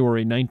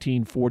January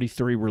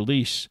 1943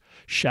 release,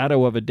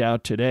 Shadow of a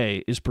Doubt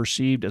today is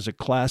perceived as a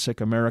classic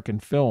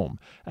American film,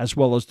 as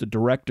well as the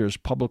director's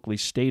publicly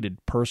stated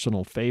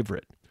personal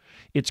favorite.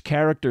 Its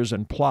characters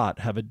and plot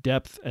have a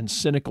depth and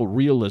cynical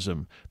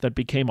realism that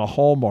became a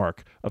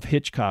hallmark of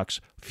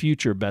Hitchcock's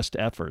future best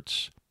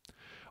efforts.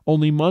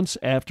 Only months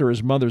after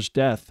his mother's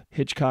death,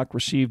 Hitchcock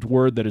received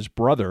word that his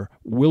brother,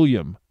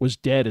 William, was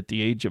dead at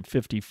the age of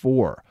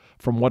 54,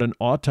 from what an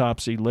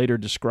autopsy later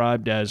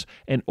described as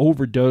an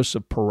overdose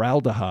of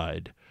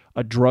paraldehyde,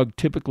 a drug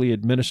typically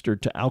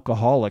administered to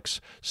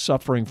alcoholics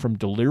suffering from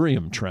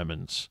delirium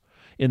tremens.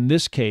 In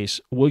this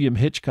case, William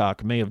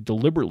Hitchcock may have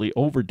deliberately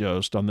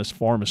overdosed on this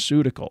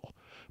pharmaceutical,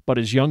 but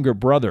his younger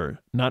brother,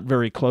 not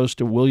very close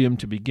to William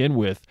to begin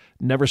with,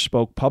 never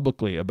spoke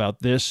publicly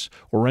about this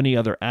or any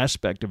other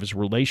aspect of his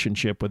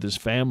relationship with his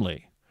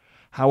family.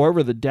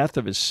 However, the death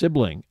of his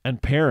sibling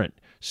and parent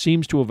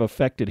seems to have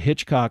affected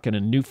Hitchcock in a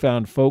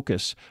newfound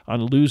focus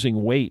on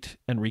losing weight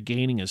and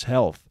regaining his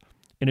health.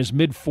 In his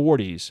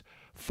mid-40s,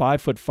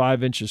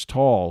 5'5"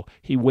 tall,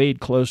 he weighed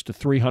close to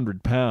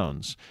 300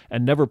 pounds,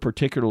 and never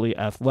particularly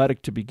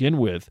athletic to begin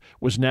with,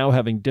 was now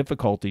having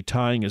difficulty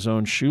tying his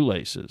own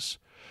shoelaces.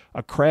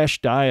 A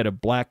crash diet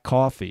of black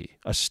coffee,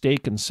 a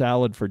steak and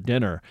salad for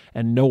dinner,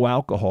 and no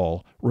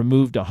alcohol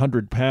removed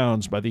 100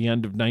 pounds by the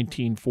end of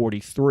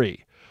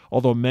 1943,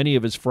 although many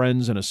of his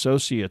friends and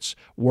associates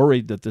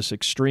worried that this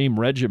extreme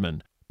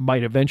regimen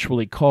might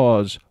eventually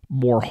cause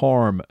more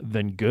harm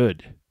than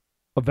good.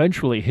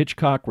 Eventually,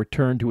 Hitchcock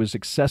returned to his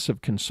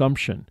excessive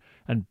consumption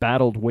and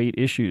battled weight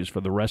issues for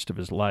the rest of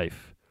his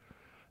life.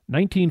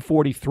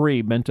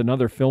 1943 meant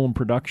another film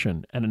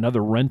production and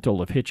another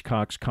rental of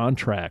Hitchcock's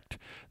contract,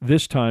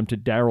 this time to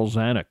Darryl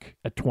Zanuck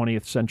at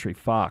 20th Century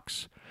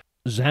Fox.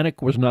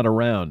 Zanuck was not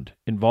around,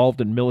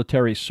 involved in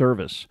military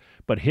service,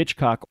 but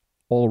Hitchcock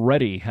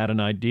already had an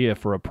idea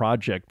for a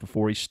project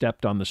before he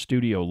stepped on the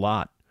studio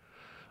lot.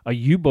 A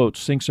U-boat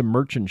sinks a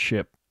merchant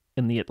ship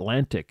in the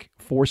Atlantic,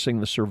 forcing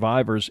the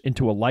survivors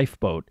into a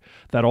lifeboat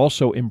that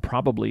also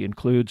improbably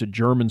includes a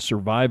German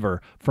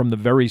survivor from the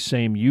very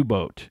same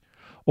U-boat.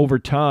 Over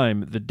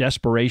time, the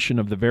desperation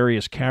of the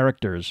various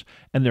characters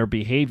and their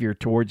behavior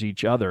towards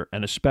each other,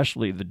 and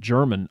especially the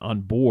German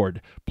on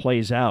board,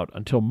 plays out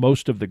until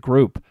most of the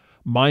group,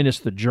 minus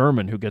the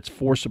German who gets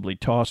forcibly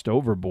tossed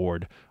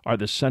overboard, are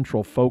the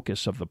central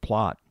focus of the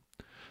plot.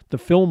 The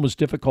film was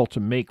difficult to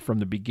make from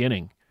the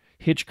beginning.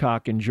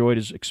 Hitchcock enjoyed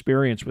his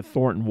experience with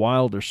Thornton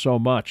Wilder so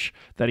much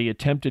that he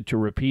attempted to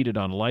repeat it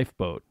on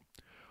Lifeboat.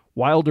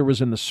 Wilder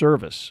was in the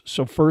service,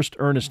 so first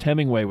Ernest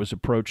Hemingway was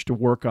approached to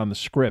work on the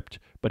script,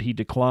 but he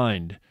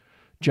declined.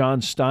 John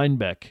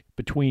Steinbeck,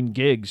 between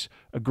gigs,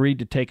 agreed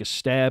to take a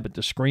stab at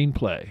the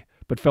screenplay,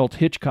 but felt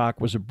Hitchcock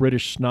was a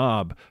British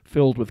snob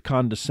filled with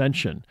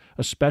condescension,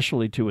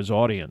 especially to his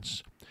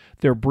audience.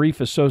 Their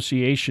brief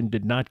association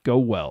did not go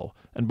well,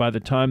 and by the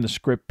time the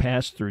script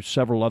passed through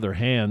several other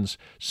hands,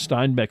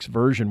 Steinbeck's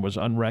version was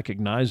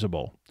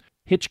unrecognizable.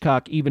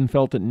 Hitchcock even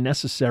felt it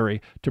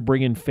necessary to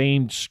bring in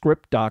famed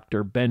script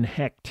doctor Ben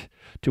Hecht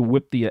to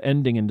whip the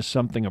ending into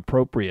something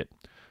appropriate.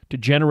 To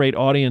generate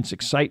audience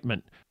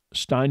excitement,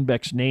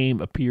 Steinbeck's name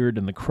appeared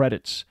in the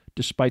credits,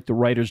 despite the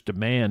writer's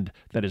demand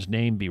that his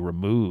name be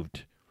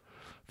removed.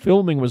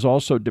 Filming was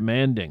also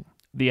demanding,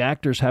 the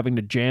actors having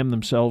to jam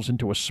themselves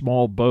into a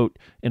small boat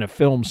in a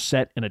film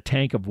set in a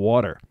tank of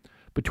water.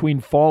 Between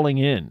falling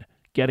in,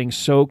 getting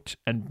soaked,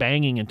 and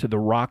banging into the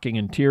rocking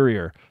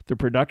interior, the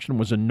production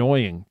was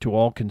annoying to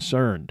all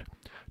concerned.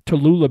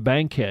 Tallulah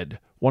Bankhead,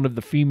 one of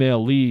the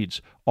female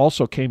leads,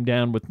 also came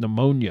down with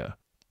pneumonia.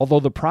 Although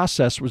the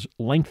process was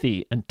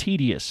lengthy and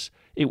tedious,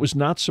 it was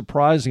not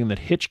surprising that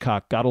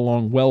Hitchcock got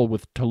along well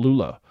with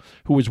Tallulah,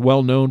 who was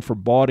well known for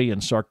bawdy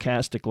and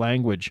sarcastic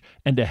language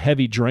and a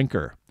heavy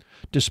drinker.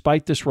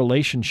 Despite this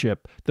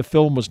relationship, the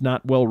film was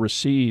not well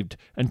received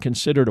and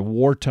considered a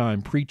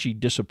wartime preachy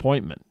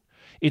disappointment.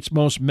 Its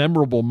most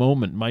memorable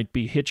moment might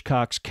be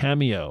Hitchcock's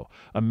cameo,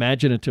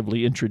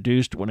 imaginatively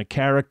introduced when a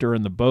character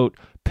in the boat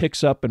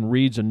picks up and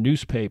reads a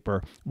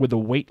newspaper with a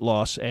weight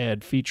loss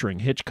ad featuring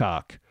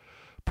Hitchcock.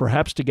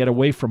 Perhaps to get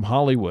away from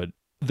Hollywood,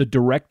 the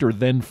director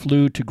then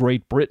flew to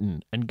Great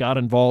Britain and got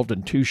involved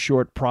in 2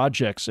 short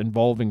projects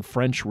involving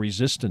French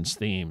resistance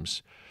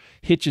themes.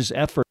 Hitch's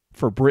effort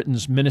for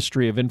Britain's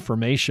Ministry of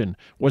Information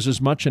was as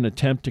much an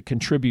attempt to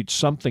contribute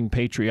something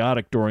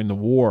patriotic during the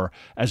war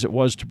as it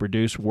was to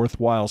produce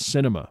worthwhile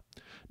cinema.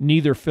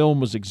 Neither film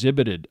was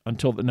exhibited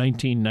until the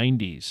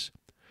 1990s.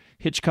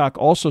 Hitchcock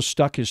also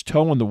stuck his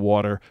toe in the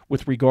water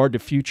with regard to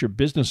future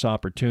business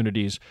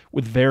opportunities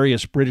with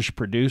various British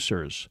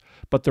producers,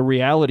 but the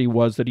reality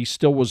was that he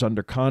still was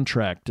under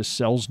contract to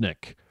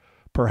Selznick.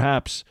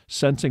 Perhaps,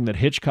 sensing that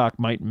Hitchcock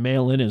might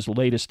mail in his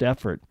latest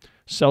effort,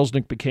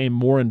 Selznick became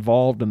more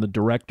involved in the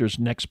director's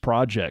next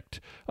project,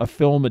 a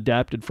film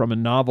adapted from a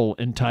novel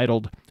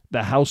entitled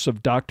The House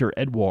of Dr.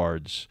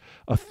 Edwards,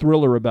 a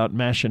thriller about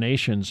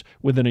machinations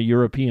within a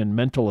European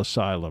mental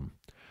asylum.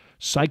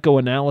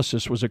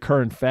 Psychoanalysis was a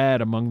current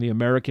fad among the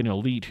American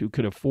elite who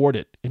could afford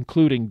it,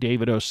 including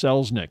David O.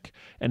 Selznick,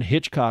 and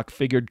Hitchcock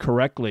figured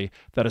correctly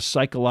that a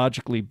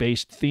psychologically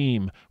based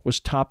theme was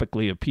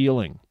topically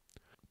appealing.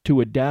 To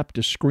adapt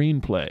a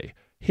screenplay,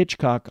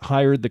 Hitchcock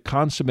hired the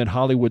consummate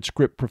Hollywood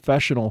script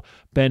professional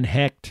Ben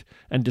Hecht,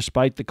 and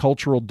despite the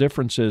cultural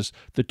differences,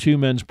 the two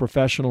men's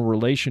professional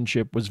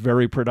relationship was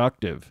very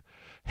productive.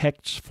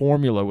 Hecht's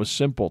formula was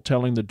simple,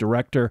 telling the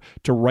director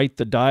to write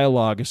the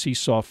dialogue as he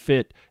saw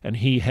fit, and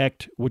he,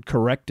 Hecht, would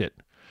correct it.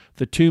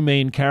 The 2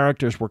 main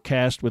characters were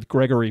cast with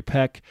Gregory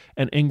Peck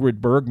and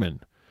Ingrid Bergman.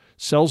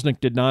 Selznick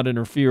did not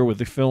interfere with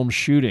the film's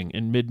shooting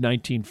in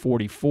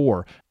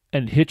mid-1944,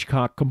 and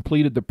Hitchcock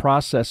completed the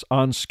process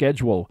on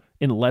schedule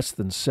in less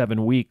than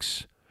 7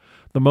 weeks.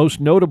 The most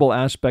notable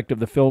aspect of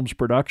the film's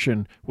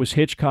production was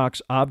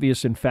Hitchcock's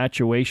obvious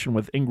infatuation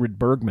with Ingrid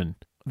Bergman.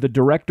 The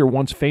director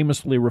once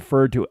famously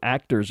referred to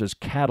actors as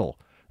cattle,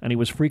 and he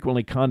was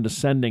frequently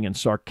condescending and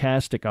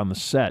sarcastic on the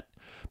set.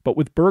 But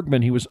with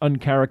Bergman, he was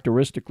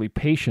uncharacteristically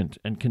patient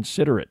and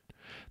considerate.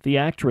 The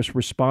actress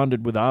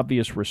responded with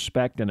obvious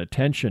respect and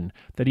attention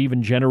that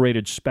even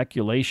generated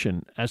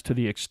speculation as to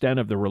the extent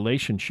of the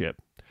relationship.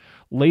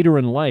 Later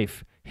in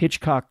life,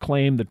 Hitchcock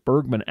claimed that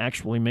Bergman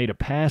actually made a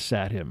pass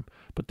at him,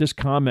 but this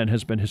comment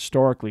has been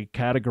historically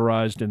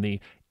categorized in the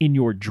 "in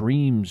your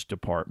dreams"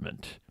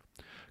 department.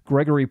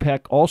 Gregory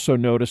Peck also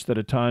noticed that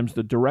at times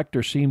the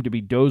director seemed to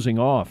be dozing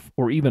off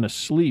or even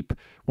asleep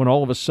when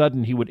all of a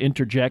sudden he would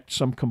interject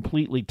some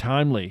completely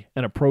timely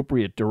and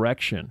appropriate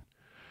direction.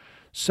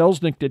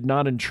 Selznick did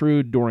not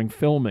intrude during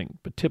filming,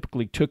 but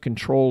typically took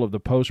control of the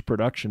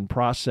post-production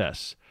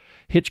process.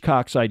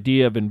 Hitchcock's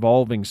idea of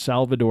involving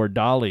Salvador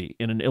Dali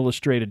in an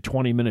illustrated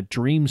 20-minute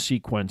dream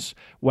sequence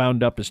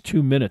wound up as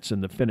 2 minutes in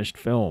the finished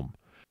film.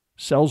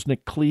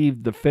 Selznick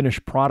cleaved the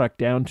finished product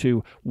down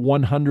to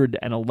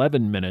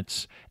 111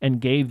 minutes and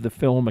gave the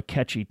film a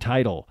catchy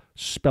title,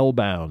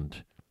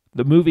 Spellbound.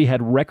 The movie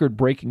had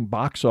record-breaking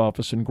box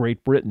office in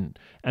Great Britain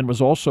and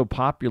was also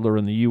popular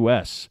in the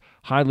U.S.,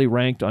 highly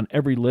ranked on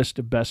every list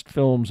of best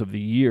films of the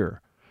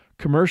year.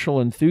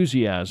 Commercial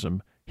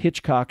enthusiasm,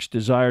 Hitchcock's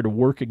desire to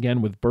work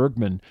again with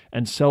Bergman,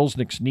 and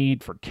Selznick's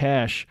need for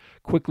cash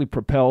quickly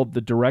propelled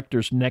the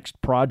director's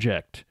next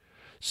project.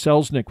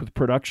 Selznick, with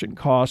production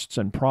costs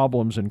and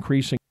problems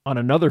increasing on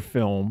another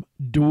film,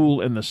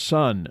 Duel in the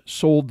Sun,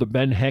 sold the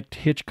Ben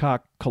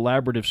Hecht-Hitchcock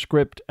collaborative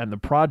script and the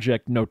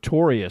project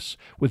Notorious,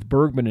 with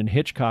Bergman and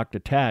Hitchcock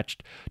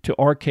attached, to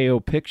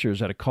RKO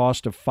Pictures at a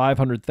cost of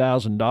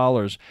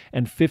 $500,000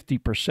 and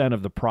 50%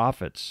 of the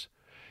profits.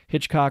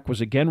 Hitchcock was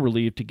again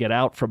relieved to get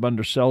out from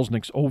under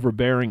Selznick's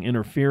overbearing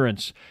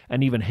interference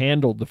and even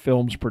handled the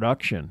film's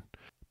production.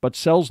 But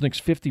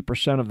Selznick's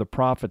 50% of the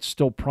profits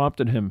still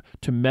prompted him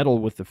to meddle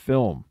with the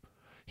film.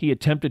 He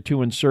attempted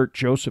to insert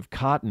Joseph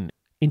Cotten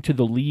into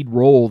the lead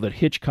role that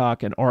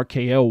Hitchcock and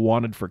RKO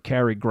wanted for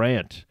Cary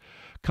Grant.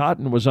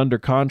 Cotten was under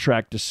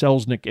contract to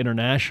Selznick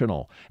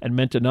International and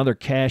meant another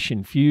cash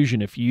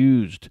infusion if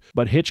used,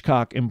 but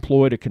Hitchcock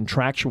employed a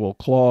contractual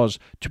clause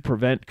to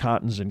prevent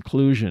Cotten's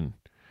inclusion.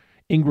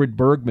 Ingrid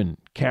Bergman,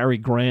 Cary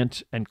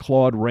Grant, and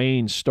Claude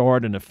Rains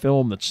starred in a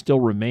film that still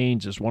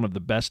remains as one of the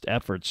best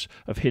efforts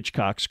of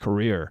Hitchcock's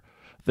career.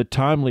 The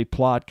timely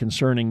plot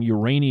concerning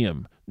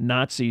uranium,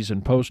 Nazis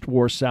in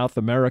post-war South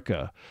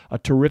America, a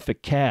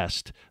terrific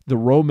cast, the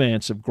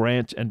romance of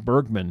Grant and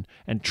Bergman,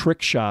 and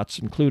trick shots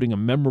including a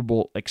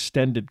memorable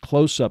extended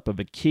close-up of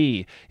a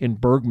key in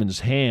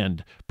Bergman's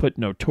hand put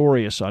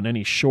Notorious on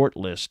any short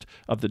list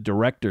of the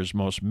director's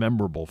most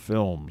memorable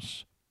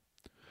films.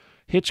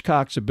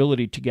 Hitchcock's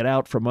ability to get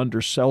out from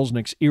under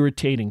Selznick's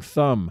irritating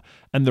thumb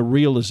and the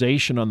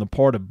realization on the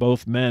part of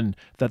both men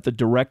that the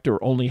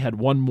director only had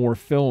one more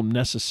film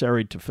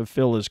necessary to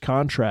fulfill his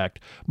contract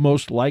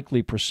most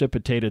likely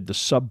precipitated the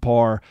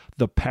subpar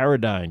The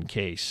Paradigm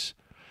Case.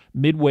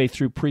 Midway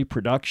through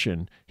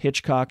pre-production,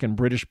 Hitchcock and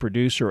British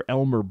producer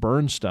Elmer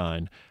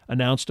Bernstein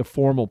announced a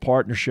formal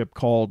partnership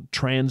called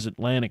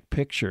Transatlantic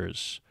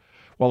Pictures.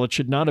 While it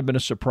should not have been a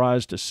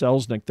surprise to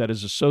Selznick that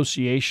his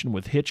association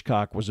with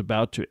Hitchcock was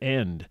about to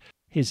end,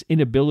 his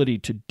inability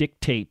to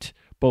dictate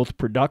both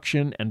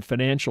production and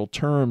financial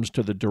terms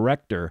to the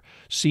director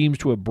seems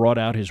to have brought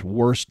out his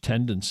worst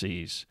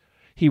tendencies.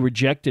 He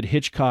rejected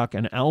Hitchcock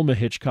and Alma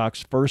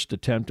Hitchcock's first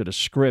attempt at a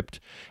script,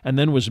 and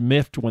then was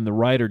miffed when the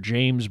writer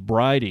James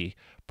Bridie,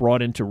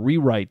 brought in to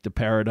rewrite The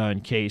Paradigm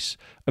Case,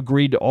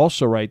 agreed to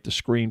also write the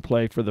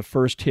screenplay for the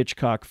first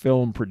Hitchcock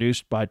film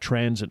produced by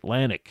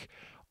Transatlantic,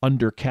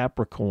 Under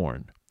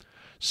Capricorn.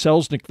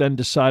 Selznick then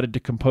decided to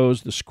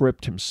compose the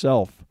script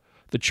himself.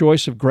 The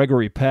choice of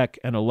Gregory Peck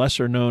and a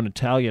lesser-known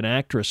Italian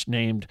actress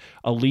named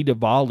Alida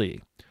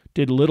Valli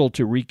did little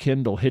to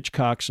rekindle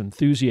Hitchcock's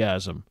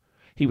enthusiasm.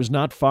 He was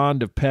not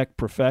fond of Peck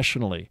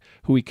professionally,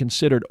 who he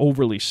considered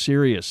overly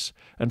serious,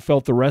 and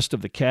felt the rest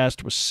of the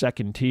cast was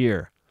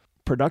second-tier.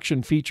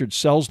 Production featured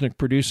Selznick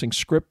producing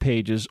script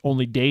pages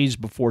only days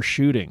before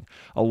shooting,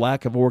 a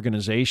lack of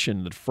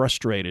organization that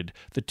frustrated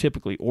the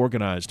typically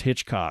organized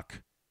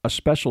Hitchcock. A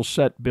special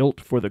set built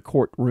for the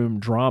courtroom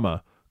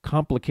drama,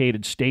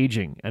 complicated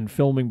staging and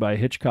filming by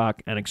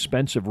Hitchcock, and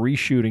expensive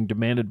reshooting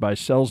demanded by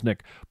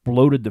Selznick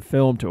bloated the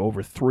film to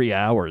over 3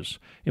 hours,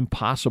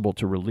 impossible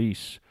to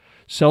release.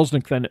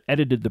 Selznick then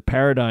edited The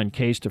Paradigm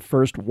Case to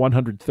first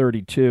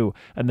 132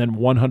 and then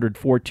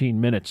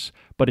 114 minutes,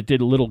 but it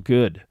did little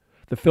good.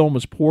 The film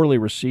was poorly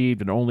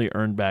received and only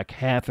earned back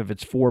half of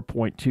its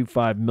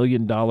 $4.25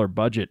 million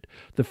budget,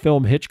 the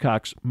film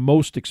Hitchcock's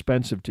most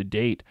expensive to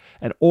date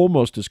and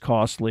almost as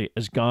costly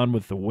as Gone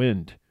with the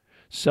Wind.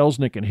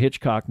 Selznick and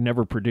Hitchcock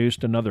never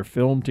produced another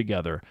film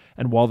together,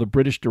 and while the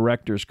British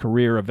director's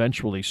career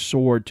eventually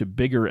soared to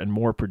bigger and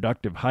more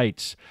productive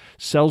heights,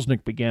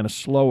 Selznick began a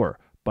slower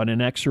but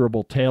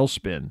inexorable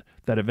tailspin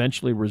that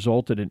eventually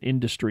resulted in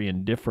industry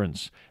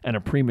indifference and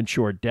a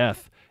premature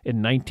death in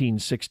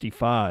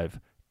 1965,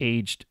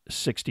 aged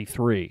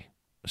 63.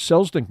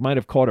 Selznick might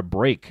have caught a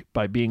break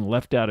by being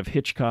left out of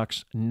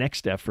Hitchcock's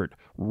next effort,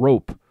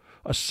 Rope,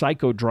 a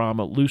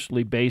psychodrama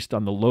loosely based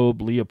on the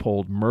Loeb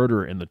Leopold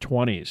murder in the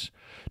 1920s.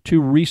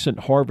 Two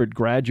recent Harvard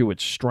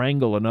graduates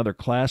strangle another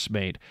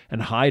classmate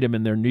and hide him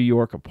in their New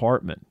York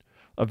apartment.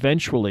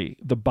 Eventually,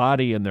 the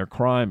body in their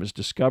crime is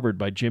discovered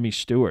by Jimmy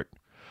Stewart.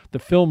 The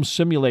film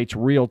simulates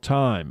real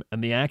time,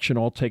 and the action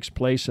all takes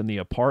place in the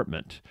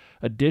apartment.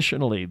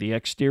 Additionally, the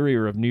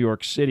exterior of New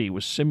York City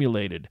was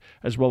simulated,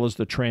 as well as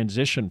the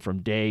transition from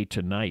day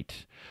to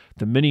night.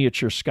 The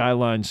miniature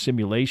skyline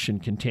simulation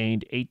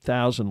contained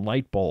 8,000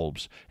 light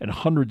bulbs and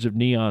hundreds of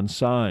neon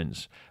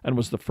signs, and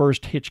was the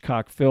first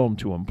Hitchcock film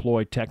to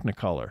employ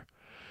Technicolor.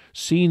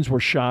 Scenes were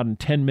shot in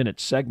 10-minute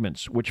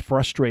segments, which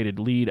frustrated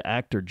lead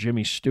actor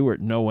Jimmy Stewart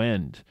no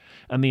end,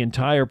 and the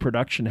entire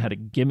production had a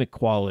gimmick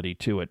quality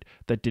to it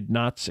that did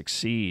not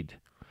succeed.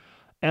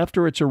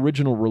 After its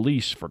original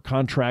release for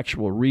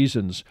contractual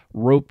reasons,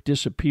 Rope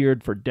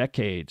disappeared for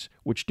decades,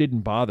 which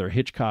didn't bother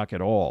Hitchcock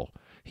at all.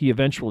 He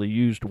eventually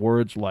used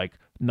words like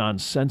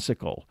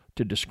nonsensical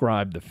to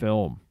describe the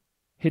film.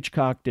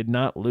 Hitchcock did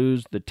not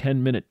lose the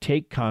 10-minute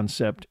take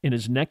concept in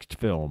his next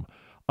film,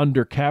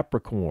 Under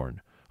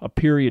Capricorn, a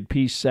period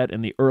piece set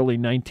in the early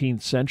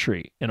 19th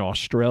century in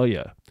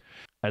Australia.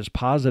 As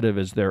positive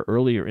as their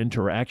earlier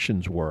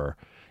interactions were,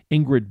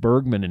 Ingrid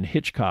Bergman and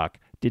Hitchcock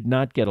did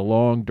not get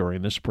along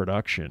during this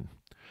production.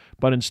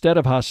 But instead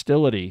of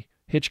hostility,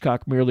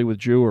 Hitchcock merely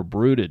withdrew or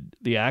brooded,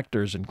 the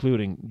actors,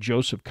 including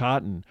Joseph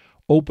Cotten,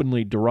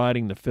 openly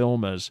deriding the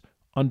film as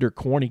under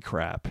corny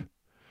crap.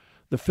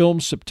 The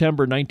film's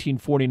September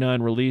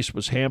 1949 release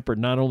was hampered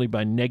not only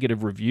by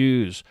negative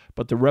reviews,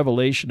 but the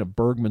revelation of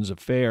Bergman's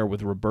affair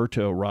with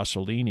Roberto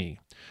Rossellini,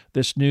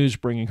 this news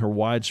bringing her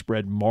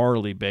widespread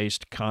morally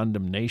based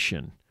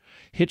condemnation.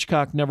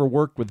 Hitchcock never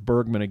worked with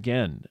Bergman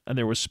again, and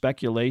there was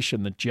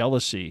speculation that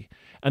jealousy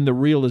and the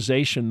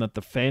realization that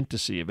the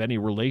fantasy of any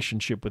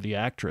relationship with the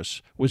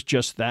actress was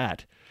just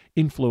that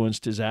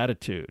influenced his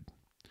attitude.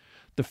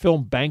 The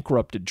film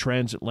bankrupted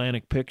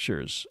Transatlantic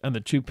Pictures, and the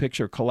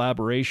two-picture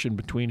collaboration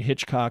between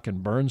Hitchcock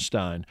and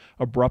Bernstein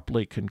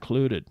abruptly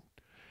concluded.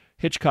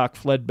 Hitchcock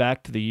fled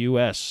back to the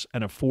U.S.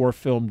 and a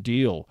 4-film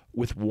deal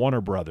with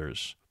Warner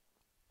Brothers.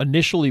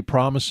 Initially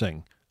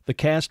promising, the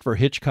cast for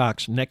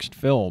Hitchcock's next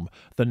film,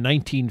 the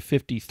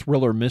 1950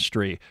 thriller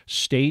mystery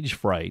Stage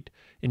Fright,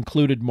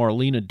 included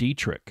Marlene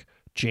Dietrich,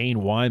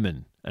 Jane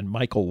Wyman, and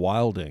Michael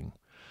Wilding.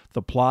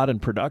 The plot and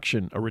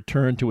production a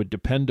return to a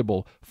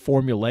dependable,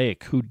 formulaic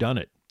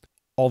whodunit.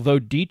 Although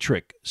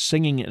Dietrich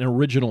singing an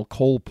original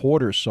Cole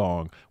Porter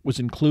song was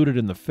included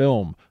in the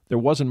film, there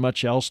wasn't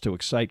much else to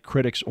excite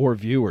critics or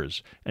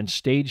viewers, and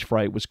Stage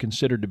Fright was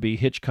considered to be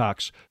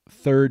Hitchcock's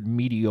third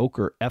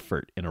mediocre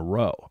effort in a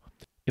row.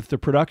 If the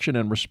production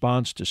and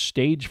response to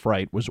Stage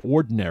Fright was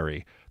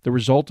ordinary, the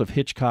result of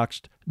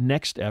Hitchcock's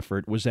next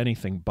effort was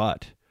anything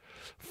but.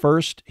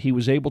 First, he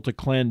was able to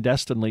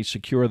clandestinely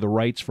secure the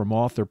rights from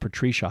author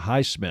Patricia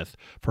Highsmith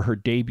for her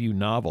debut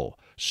novel,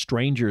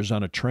 Strangers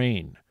on a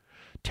Train.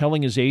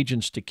 Telling his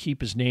agents to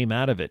keep his name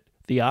out of it,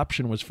 the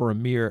option was for a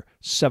mere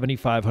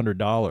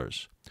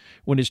 $7,500.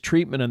 When his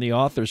treatment and the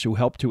authors who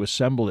helped to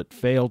assemble it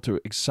failed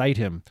to excite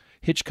him,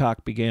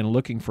 Hitchcock began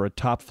looking for a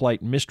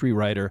top-flight mystery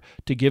writer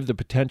to give the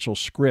potential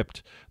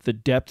script the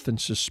depth and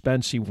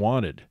suspense he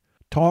wanted.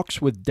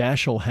 Talks with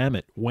Dashiell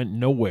Hammett went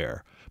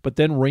nowhere, but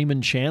then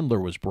Raymond Chandler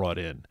was brought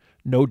in,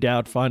 no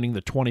doubt finding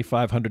the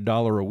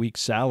 $2,500 a week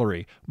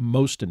salary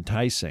most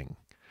enticing.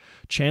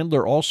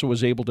 Chandler also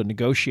was able to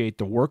negotiate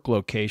the work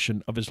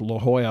location of his La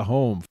Jolla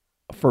home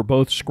for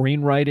both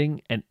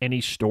screenwriting and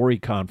any story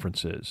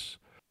conferences.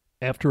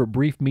 After a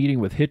brief meeting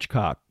with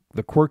Hitchcock,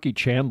 the quirky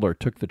Chandler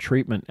took the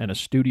treatment and a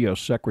studio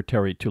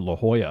secretary to La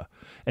Jolla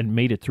and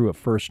made it through a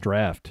first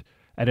draft.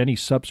 At any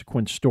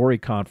subsequent story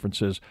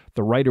conferences,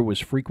 the writer was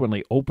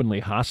frequently openly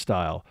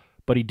hostile,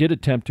 but he did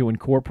attempt to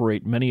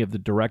incorporate many of the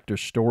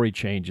director's story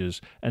changes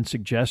and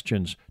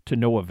suggestions to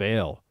no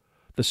avail.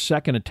 The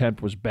second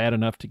attempt was bad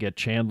enough to get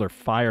Chandler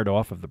fired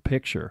off of the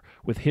picture,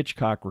 with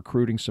Hitchcock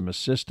recruiting some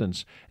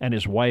assistants and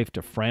his wife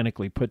to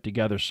frantically put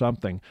together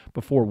something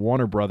before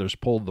Warner Brothers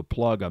pulled the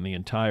plug on the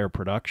entire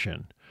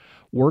production.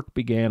 Work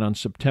began on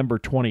September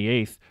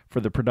 28th for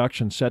the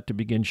production set to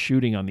begin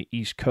shooting on the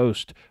East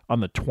Coast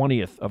on the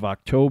 20th of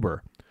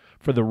October.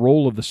 For the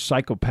role of the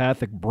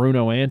psychopathic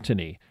Bruno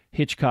Antony,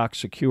 Hitchcock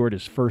secured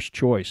his first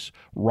choice,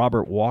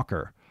 Robert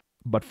Walker.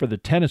 But for the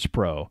tennis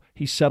pro,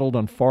 he settled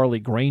on Farley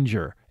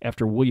Granger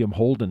after William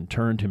Holden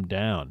turned him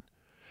down.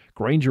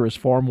 Granger is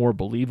far more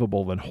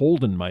believable than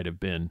Holden might have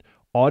been,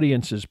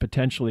 audiences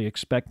potentially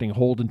expecting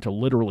Holden to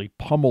literally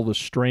pummel the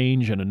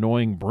strange and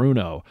annoying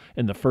Bruno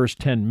in the first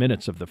 10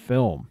 minutes of the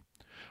film.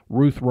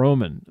 Ruth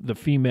Roman, the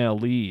female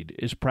lead,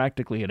 is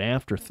practically an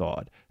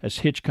afterthought as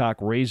Hitchcock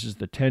raises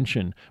the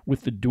tension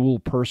with the dual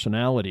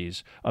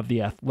personalities of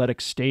the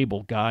athletic,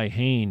 stable Guy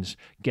Haines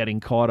getting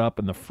caught up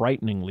in the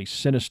frighteningly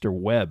sinister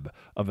web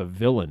of a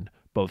villain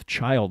both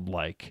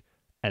childlike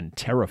and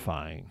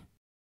terrifying.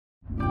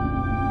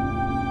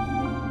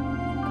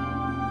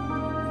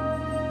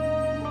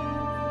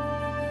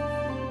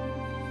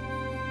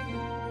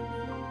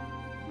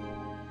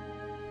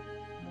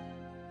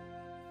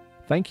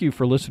 Thank you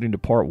for listening to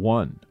Part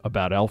 1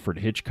 about Alfred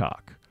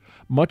Hitchcock.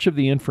 Much of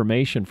the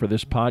information for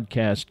this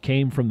podcast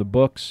came from the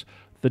books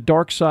The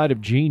Dark Side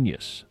of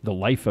Genius, The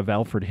Life of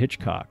Alfred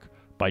Hitchcock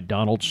by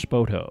Donald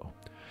Spoto,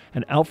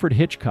 and Alfred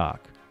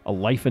Hitchcock, A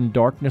Life in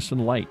Darkness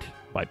and Light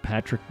by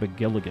Patrick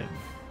McGilligan.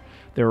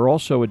 There are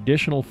also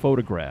additional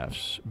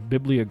photographs,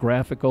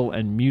 bibliographical,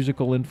 and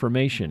musical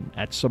information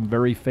at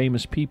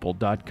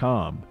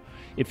someveryfamouspeople.com.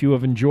 If you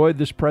have enjoyed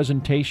this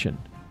presentation,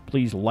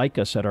 please like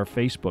us at our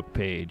Facebook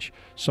page,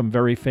 Some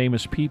Very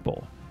Famous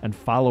People, and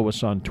follow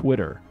us on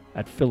Twitter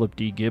at Philip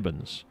D.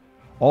 Gibbons.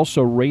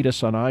 Also rate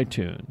us on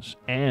iTunes,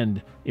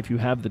 and, if you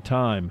have the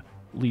time,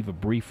 leave a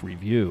brief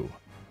review.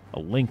 A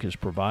link is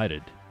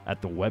provided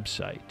at the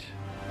website.